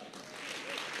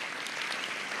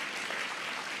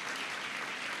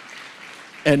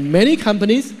 And many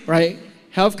companies, right,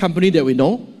 health company that we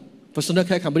know, personal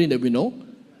care company that we know,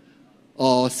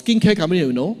 or skincare company that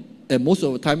we know, and most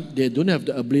of the time, they don't have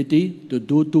the ability to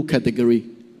do 2 categories.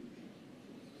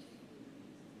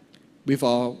 With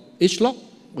our ageLOC,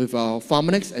 with our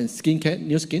Pharmanex and skincare,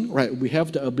 Nu Skin, right, we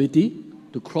have the ability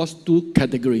to cross 2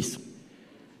 categories.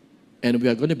 And we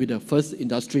are going to be the first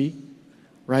industry,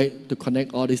 right, to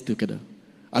connect all this together.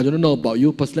 I don't know about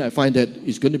you, personally, I find that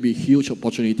it's going to be a huge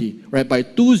opportunity, right? By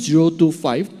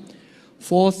 2025,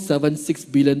 476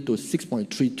 billion to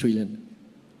 6.3 trillion,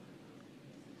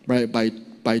 right, by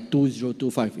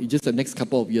 2025. It's just the next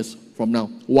couple of years from now.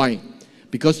 Why?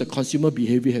 Because the consumer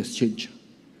behavior has changed.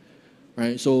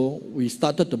 Right? So we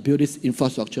started to build this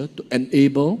infrastructure to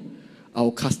enable our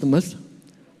customers,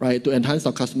 right, to enhance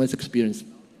our customers' experience.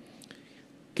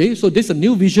 Okay, so this is a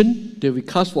new vision that we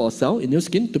cast for ourselves in Nu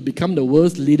Skin to become the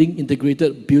world's leading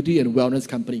integrated beauty and wellness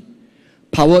company,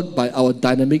 powered by our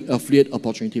dynamic affiliate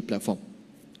opportunity platform.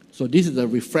 So this is a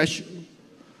refreshed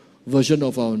version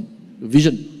of our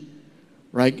vision,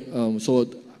 right? So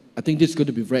I think this is going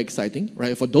to be very exciting,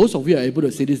 right? For those of you who are able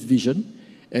to see this vision,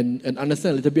 and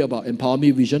understand a little bit about Empower Me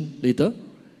vision later,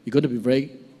 you're going to be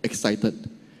very excited.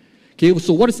 Okay,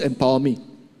 so what is Empower Me?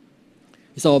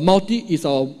 It's our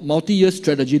multi-year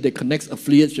strategy that connects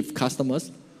affiliates with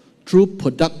customers through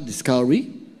product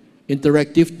discovery,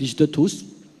 interactive digital tools,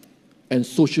 and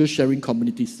social sharing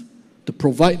communities to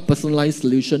provide personalized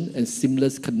solutions and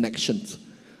seamless connections.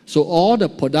 So all the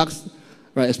products,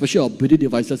 right, especially our beauty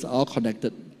devices, are all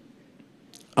connected.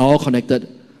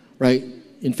 Right?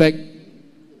 In fact,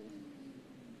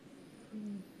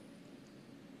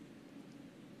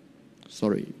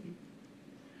 sorry.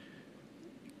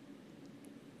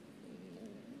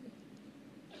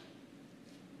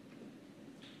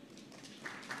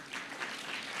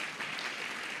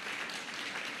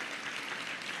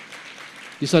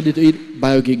 This one need to eat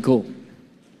BioGinkgo.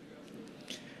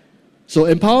 So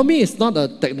Empower Me is not a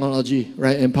technology,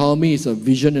 right? Empower Me is a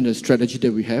vision and a strategy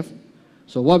that we have.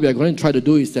 So what we are going to try to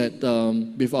do is that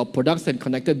with our products and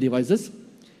connected devices,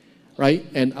 right,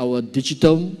 and our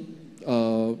digital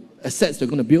assets we're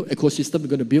going to build, ecosystem we're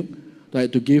going to build,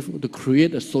 right, to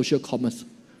create a social commerce.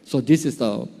 So this is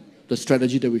the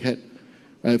strategy that we had,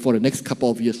 right, for the next couple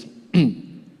of years.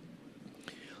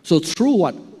 So through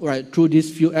what, right? Through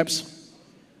these few apps.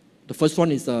 The first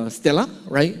one is Stella,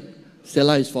 right?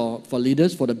 Stella is for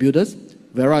leaders, for the builders.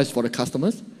 Vera is for the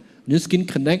customers. Nu Skin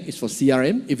Connect is for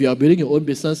CRM. If you are building your own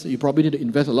business, you probably need to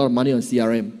invest a lot of money on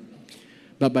CRM.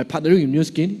 But by partnering with Nu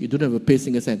Skin, you don't have to pay a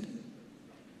single cent.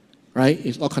 Right?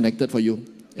 It's all connected for you.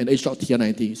 And ageLOC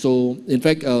TR90. So, in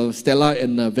fact, Stella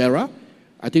and Vera,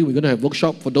 I think we're going to have a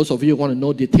workshop. For those of you who want to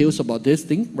know details about this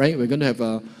thing, right? We're going to have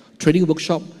a training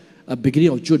workshop beginning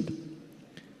of June,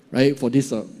 right? For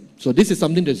this So this is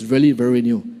something that's really very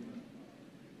new.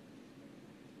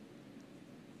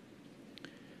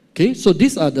 Okay, so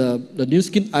these are the new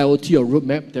skin IoT or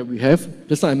roadmap that we have.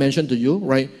 Just like I mentioned to you,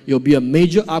 right? It will be a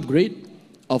major upgrade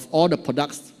of all the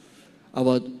products,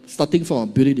 starting from our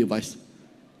beauty device,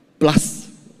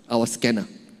 plus our scanner.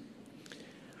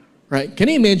 Right? Can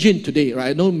you imagine today,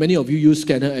 right? I know many of you use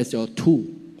scanner as your tool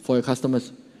for your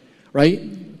customers, right?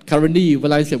 Currently, you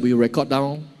realize that we record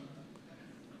down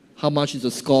how much is the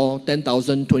score,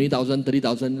 10,000, 20,000,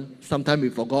 30,000. Sometimes we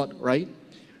forgot, right?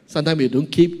 Sometimes we don't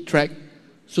keep track.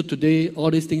 So today,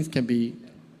 all these things can be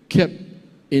kept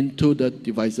into the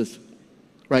devices,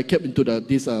 right? Kept into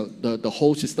the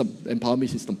whole system, the empowerment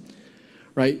system,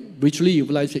 right? Virtually, you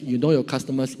realize that you know your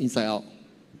customers inside out.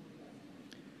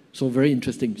 So very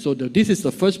interesting. So this is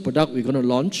the first product we're going to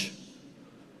launch,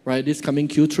 right? This coming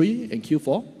Q3 and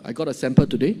Q4. I got a sample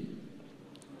today.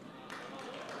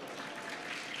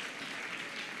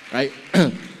 Right?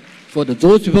 For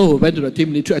those people who went to the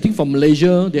team retreat, I think from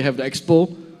Malaysia, they have the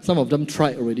expo. Some of them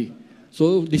tried already.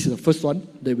 So this is the first one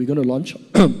that we're going to launch.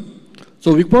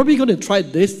 So we're probably going to try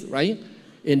this, right,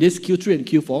 in this Q3 and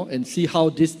Q4 and see how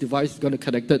this device is going to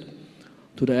connect it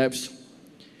to the apps.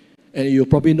 And you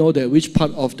probably know that which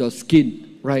part of the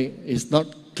skin, right, is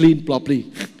not cleaned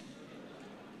properly.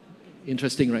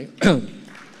 Interesting, right?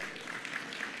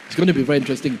 It's going to be very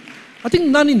interesting. I think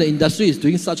none in the industry is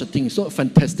doing such a thing. It's so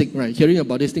fantastic, right? Hearing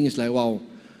about this thing is like, wow,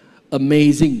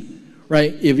 amazing,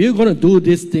 right? If you're going to do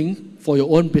this thing for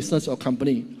your own business or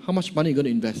company, how much money are you going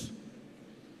to invest?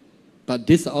 But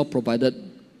these are all provided,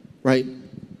 right,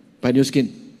 by Nu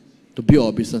Skin to build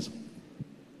our business.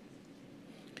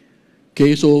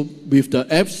 Okay, so with the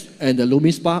apps and the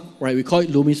LumiSpa, right, we call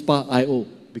it LumiSpa IO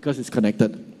because it's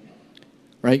connected,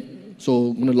 right? So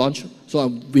I'm going to launch. So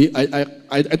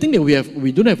I think that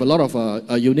we don't have a lot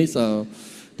of units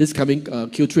this coming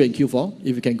Q3 and Q4.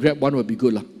 If you can grab one, would be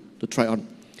good to try on.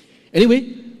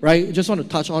 Anyway, right, just want to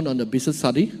touch on the business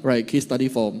study, right, case study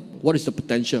for what is the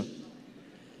potential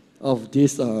of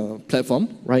this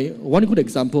platform, right? One good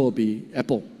example would be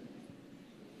Apple.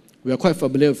 We are quite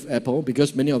familiar with Apple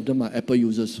because many of them are Apple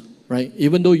users, right?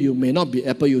 Even though you may not be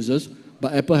Apple users,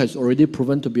 but Apple has already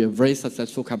proven to be a very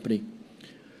successful company.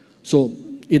 So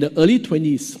in the early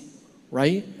 20s,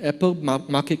 right, Apple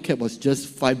market cap was just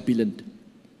 5 billion.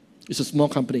 It's a small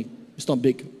company. It's not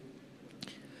big.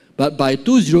 But by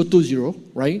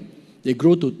 2020, right, they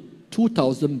grow to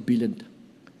 2,000 billion.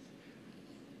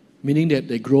 Meaning that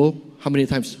they grow how many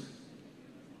times?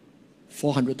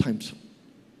 400 times.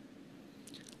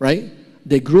 Right?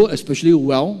 They grow especially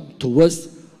well towards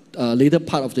later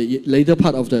part of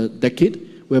the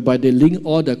decade, whereby they link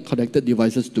all the connected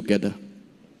devices together.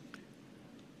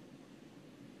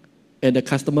 And the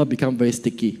customer become very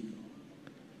sticky.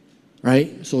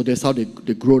 Right? So that's how they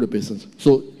grow the business.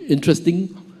 So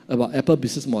interesting about Apple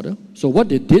business model. So what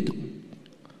they did,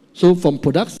 so from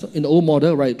products in the old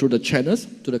model, right, through the channels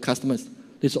to the customers,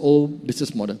 this old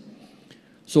business model.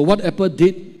 So what Apple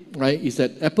did, right, is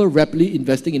that Apple rapidly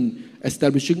investing in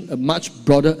establishing a much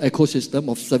broader ecosystem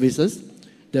of services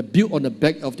that build on the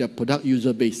back of their product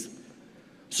user base.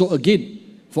 So again,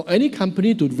 for any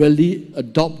company to really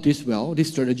adopt this well, this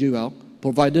strategy well,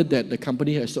 provided that the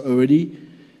company has already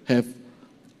have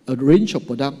a range of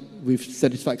product with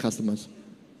satisfied customers.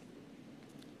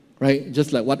 Right?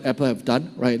 Just like what Apple have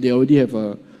done, right? They already have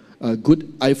a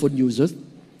good iPhone users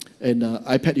and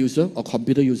iPad user or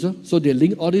computer user. So they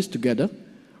link all this together,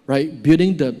 right?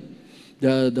 Building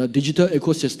the digital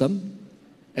ecosystem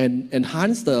and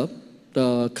enhance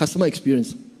the customer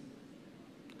experience.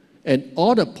 And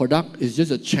all the product is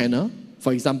just a channel.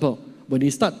 For example, when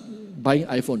you start buying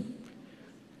iPhone,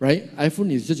 right?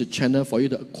 iPhone is just a channel for you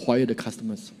to acquire the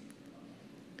customers.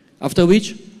 After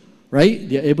which, right,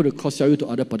 they are able to cross-sell you to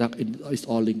other product. It's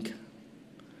all linked.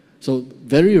 So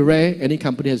very rare any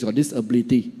company has got this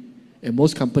ability. And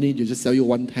most companies, they just sell you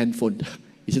one handphone.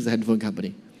 It's just a handphone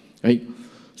company, right?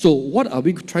 So what are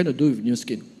we trying to do with Nu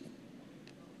Skin?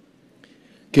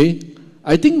 Okay,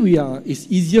 I think it's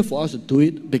easier for us to do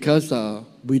it because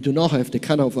we do not have the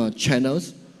kind of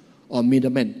channels or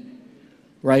middlemen,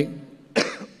 right?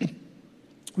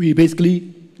 We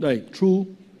basically, like,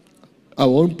 through our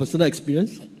own personal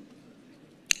experience,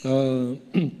 you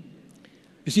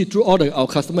see, through all our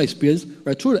customer experience,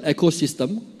 right, through the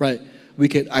ecosystem, right, we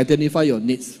can identify your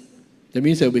needs. That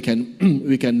means that we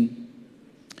can,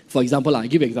 for example, I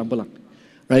give you an example,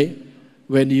 right?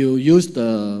 When you use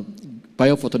the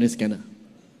biophotonic scanner,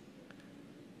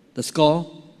 the score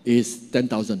is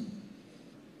 10,000.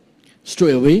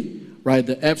 Straight away, right,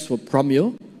 the apps will prompt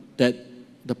you that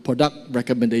the product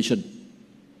recommendation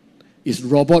is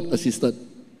robot assisted.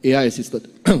 AI assisted.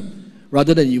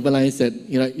 Rather than you realize that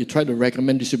you try to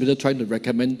recommend distributor, trying to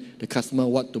recommend the customer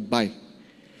what to buy,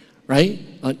 right?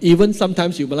 And even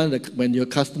sometimes you realize that when your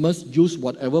customers use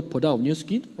whatever product of New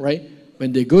Skin, right?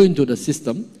 When they go into the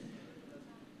system,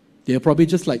 they're probably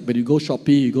just like when you go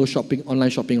shopping, online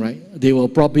shopping, right? They will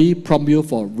probably prompt you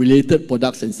for related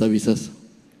products and services,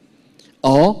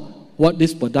 or what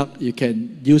this product you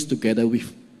can use together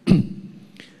with.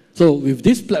 So with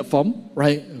this platform,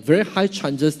 right, very high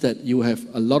chances that you have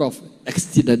a lot of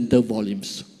accidental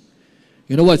volumes.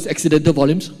 You know what's accidental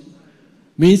volumes?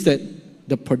 Means that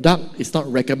the product is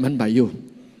not recommended by you,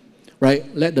 right?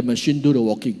 Let the machine do the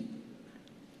walking.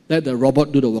 Let the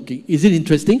robot do the walking. Is it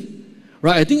interesting?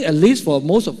 Right, I think at least for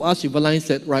most of us, you realize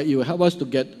that, right, you will help us to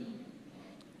get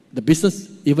the business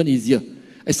even easier.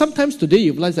 And sometimes today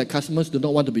you realize that customers do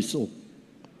not want to be sold.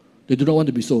 They do not want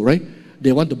to be sold, right?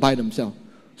 They want to buy themselves.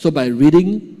 So by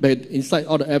reading, inside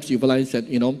all the apps, you realize that,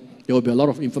 there will be a lot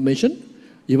of information.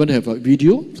 You want to have a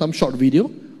video, some short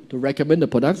video to recommend the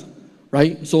products,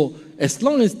 right? So as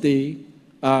long as they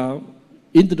are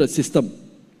into the system,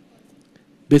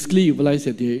 basically you realize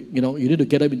that you need to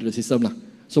get them into the system.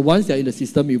 So once they're in the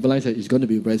system, you realize that it's going to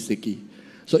be very sticky.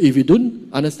 So if you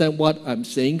don't understand what I'm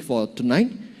saying for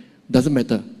tonight, doesn't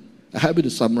matter. I'm happy to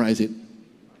summarize it.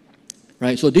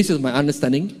 Right? So this is my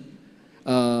understanding.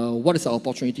 What is our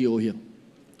opportunity over here?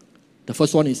 The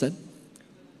first one is that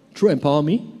through Empower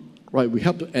Me, right, we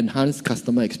help to enhance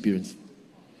customer experience.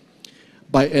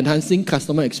 By enhancing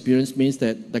customer experience means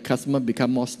that the customer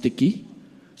become more sticky,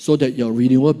 so that your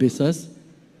renewal business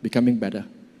becoming better.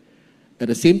 At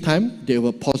the same time, there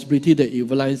will possibility that you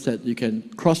realize that you can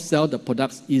cross-sell the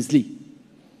products easily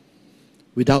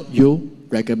without you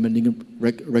recommend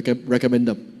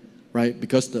them, right?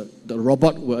 Because the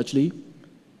robot will actually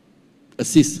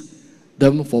assist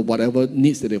them for whatever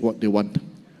needs that they want.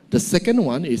 The second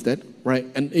one is that, right,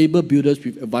 enable builders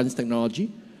with advanced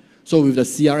technology. So with the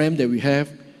CRM that we have,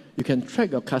 you can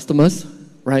track your customers,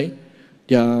 right,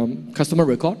 their customer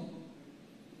record.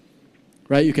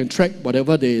 Right, you can track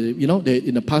whatever they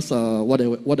in the past,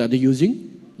 what are they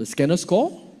using, the scanner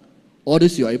score, all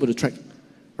this you are able to track,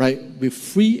 right? With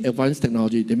free advanced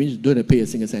technology, that means you don't have to pay a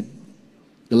single cent.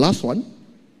 The last one,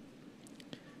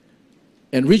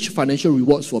 enrich financial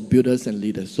rewards for builders and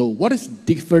leaders. So what is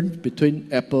different between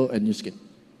Apple and New Skin?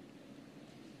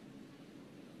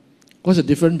 What's the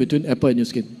difference between Apple and New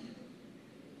Skin?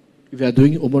 If you are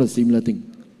doing almost a similar thing.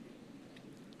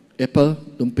 Apple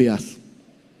don't pay us.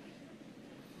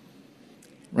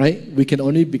 Right? We can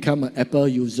only become an Apple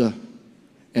user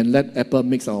and let Apple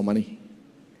make our money.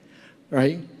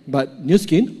 Right? But New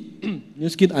Skin, New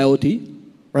Skin IoT,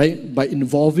 right? By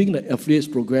involving the affiliates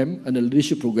program and the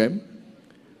leadership program,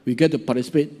 we get to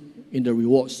participate in the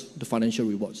rewards, the financial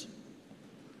rewards.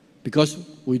 Because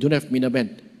we don't have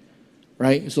middlemen.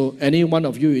 Right? So any one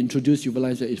of you introduce, you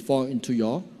realize that it falls into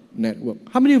your network.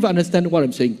 How many of you understand what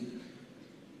I'm saying?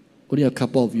 Only a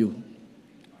couple of you.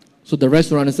 So the rest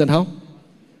don't understand how?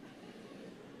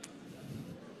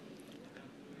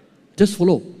 Just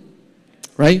follow,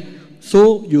 right?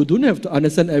 So you don't have to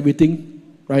understand everything,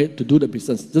 right, to do the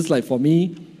business. Just like for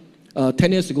me,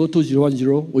 10 years ago,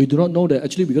 2010, we do not know that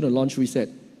actually we're going to launch Reset.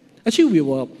 Actually,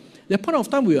 at that point of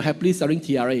time, we were happily selling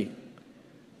TRA,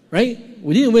 right?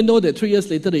 We didn't even know that 3 years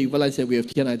later, they realized that we have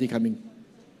TNIT coming.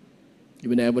 You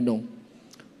will never know.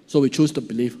 So we choose to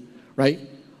believe, right?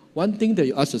 One thing that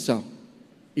you ask yourself,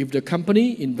 if the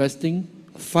company investing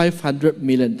 500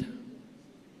 million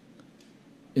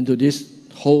into this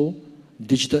whole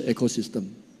digital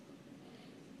ecosystem,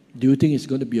 do you think it's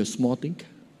going to be a small thing?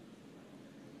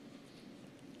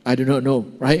 I do not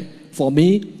know, right? For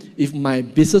me, if my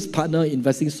business partner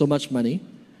investing so much money,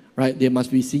 right, they must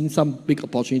be seeing some big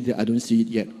opportunity that I don't see it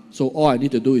yet. So all I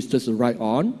need to do is just ride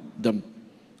on them.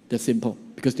 That's simple,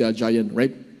 because they are giant,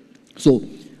 right? So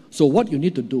what you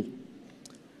need to do,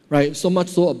 right? So much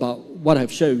so about what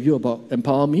I've shared with you about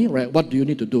Empower Me, right? What do you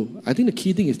need to do? I think the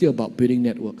key thing is still about building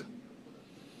network.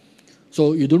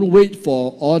 So you don't wait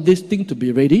for all this thing to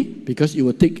be ready, because it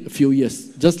will take a few years.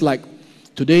 Just like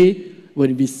today,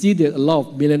 when we see that a lot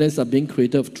of millionaires are being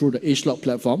created through the AgeLock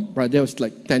platform, right? That was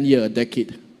like 10 years, a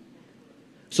decade.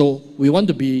 So we want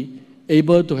to be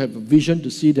able to have a vision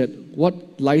to see that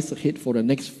what lies ahead for the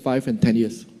next 5 and 10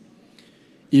 years.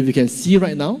 If you can see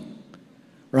right now,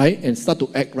 right, and start to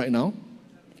act right now,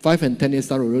 5 and 10 years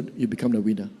down the road, you become the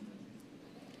winner.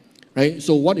 Right?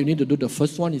 So what you need to do, the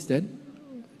first one is that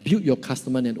build your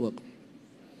customer network.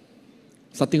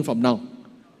 Starting from now,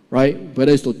 right?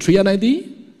 Whether it's to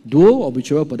 390, Duo, or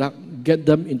whichever product, get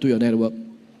them into your network.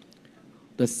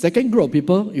 The second group of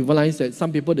people, you realize that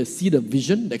some people, they see the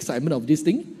vision, the excitement of this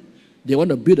thing. They want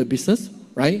to build a business,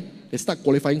 right? They start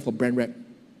qualifying for brand rep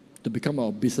to become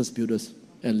our business builders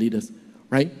and leaders,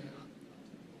 right?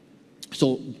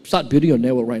 So start building your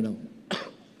network right now.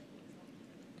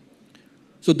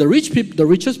 So the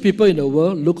richest people in the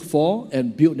world look for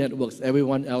and build networks.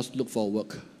 Everyone else look for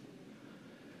work.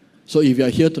 So if you are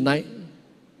here tonight,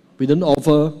 we don't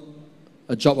offer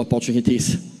a job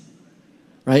opportunities,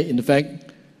 right? In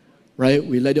fact, right,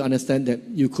 we let you understand that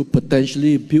you could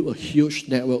potentially build a huge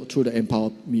network through the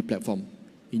Empower Me platform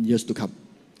in years to come,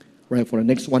 right, for the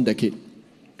next 1 decade.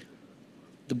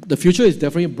 The future is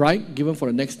definitely bright, given for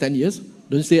the next 10 years.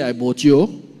 Don't say I bought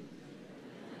you,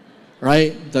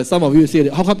 right? That some of you say,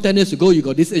 how come 10 years ago you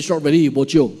got this age already, you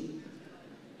bought you?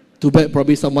 Too bad,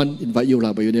 probably someone invite you,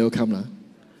 but you never come.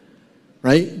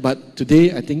 Right? But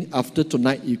today, I think after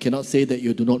tonight, you cannot say that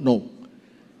you do not know.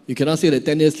 You cannot say that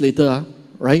 10 years later,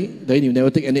 right, then you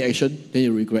never take any action, then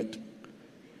you regret.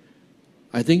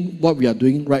 I think what we are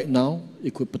doing right now,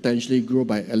 it could potentially grow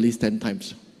by at least 10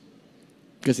 times.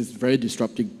 Because it's very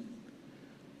disrupting.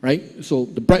 Right? So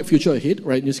the bright future ahead,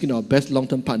 right? Nu Skin, our best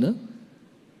long-term partner.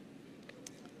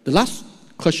 The last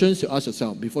questions you ask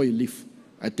yourself before you leave,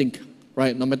 I think,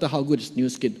 right? No matter how good is Nu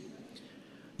Skin,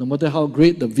 no matter how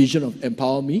great the vision of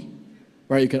Empower Me,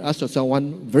 right? You can ask yourself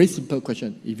one very simple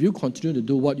question. If you continue to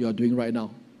do what you are doing right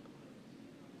now,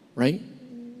 right?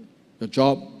 Your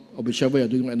job or whichever you're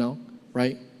doing right now,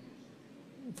 right?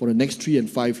 For the next 3 and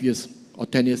 5 years or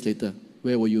 10 years later,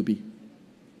 where will you be?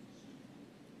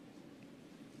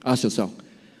 Ask yourself,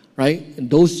 right? In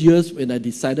those years when I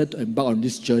decided to embark on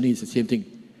this journey, it's the same thing.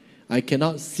 I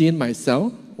cannot see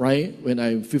myself, right? When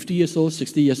I'm 50 years old,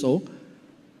 60 years old,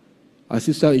 I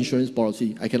still sell insurance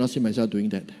policy. I cannot see myself doing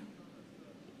that.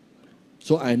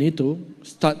 So I need to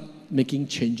start making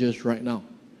changes right now,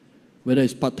 whether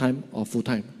it's part-time or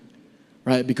full-time,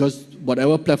 right? Because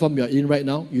whatever platform you're in right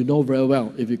now, you know very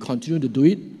well, if you continue to do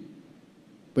it,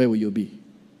 where will you be?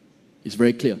 It's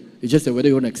very clear. It's just that whether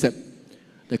you want to accept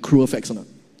the cruel facts or not,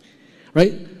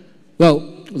 right?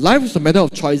 Well, life is a matter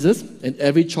of choices, and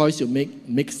every choice you make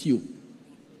makes you.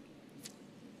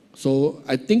 So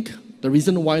I think the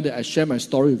reason why that I share my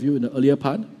story with you in the earlier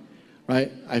part,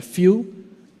 right? I feel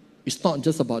it's not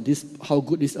just about this, how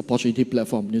good this opportunity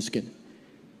platform, Nu Skin.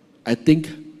 I think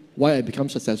why I become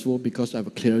successful because I have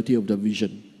a clarity of the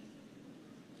vision.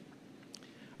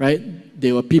 Right?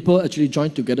 There were people actually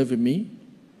joined together with me,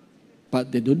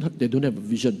 but they don't have a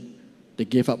vision. They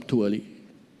gave up too early.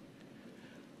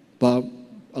 But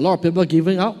a lot of people are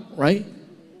giving up, right?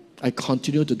 I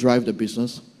continue to drive the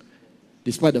business,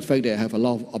 despite the fact that I have a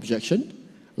lot of objection,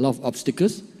 a lot of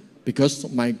obstacles,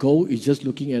 because my goal is just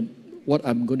looking at what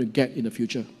I'm going to get in the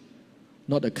future,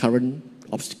 not the current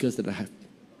obstacles that I have.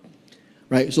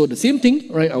 Right? So the same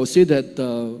thing, right? I would say that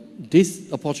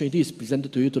this opportunity is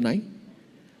presented to you tonight,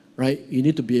 right? You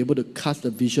need to be able to cast a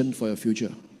vision for your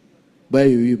future. Where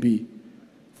will you be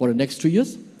for the next 3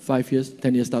 years, 5 years,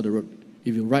 10 years down the road,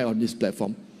 if you ride on this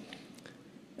platform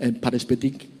and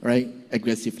participating, right,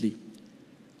 aggressively.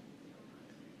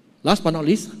 Last but not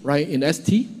least, right, in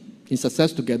ST, in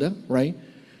Success Together, right,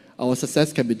 our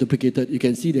success can be duplicated. You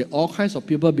can see that all kinds of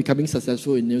people becoming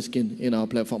successful in Nu Skin in our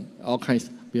platform. All kinds.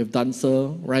 We have dancer,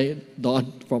 right,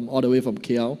 Don from all the way from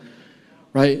KL,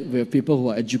 right. We have people who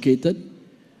are educated.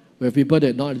 We have people that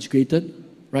are not educated,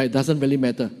 right. It doesn't really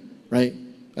matter, right.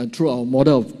 And through our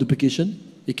model of duplication,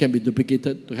 it can be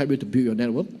duplicated to help you to build your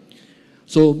network.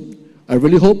 So I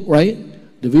really hope, right,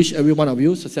 to wish every one of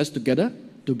you success together.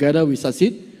 Together we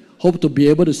succeed. Hope to be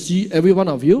able to see every one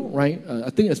of you, right? I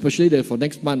think especially that for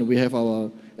next month we have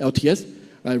our LTS.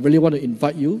 I really want to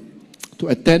invite you to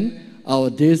attend our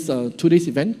 2 days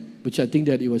event, which I think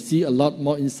that you will see a lot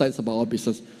more insights about our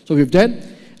business. So with that,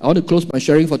 I want to close my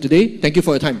sharing for today. Thank you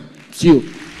for your time. See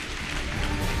you.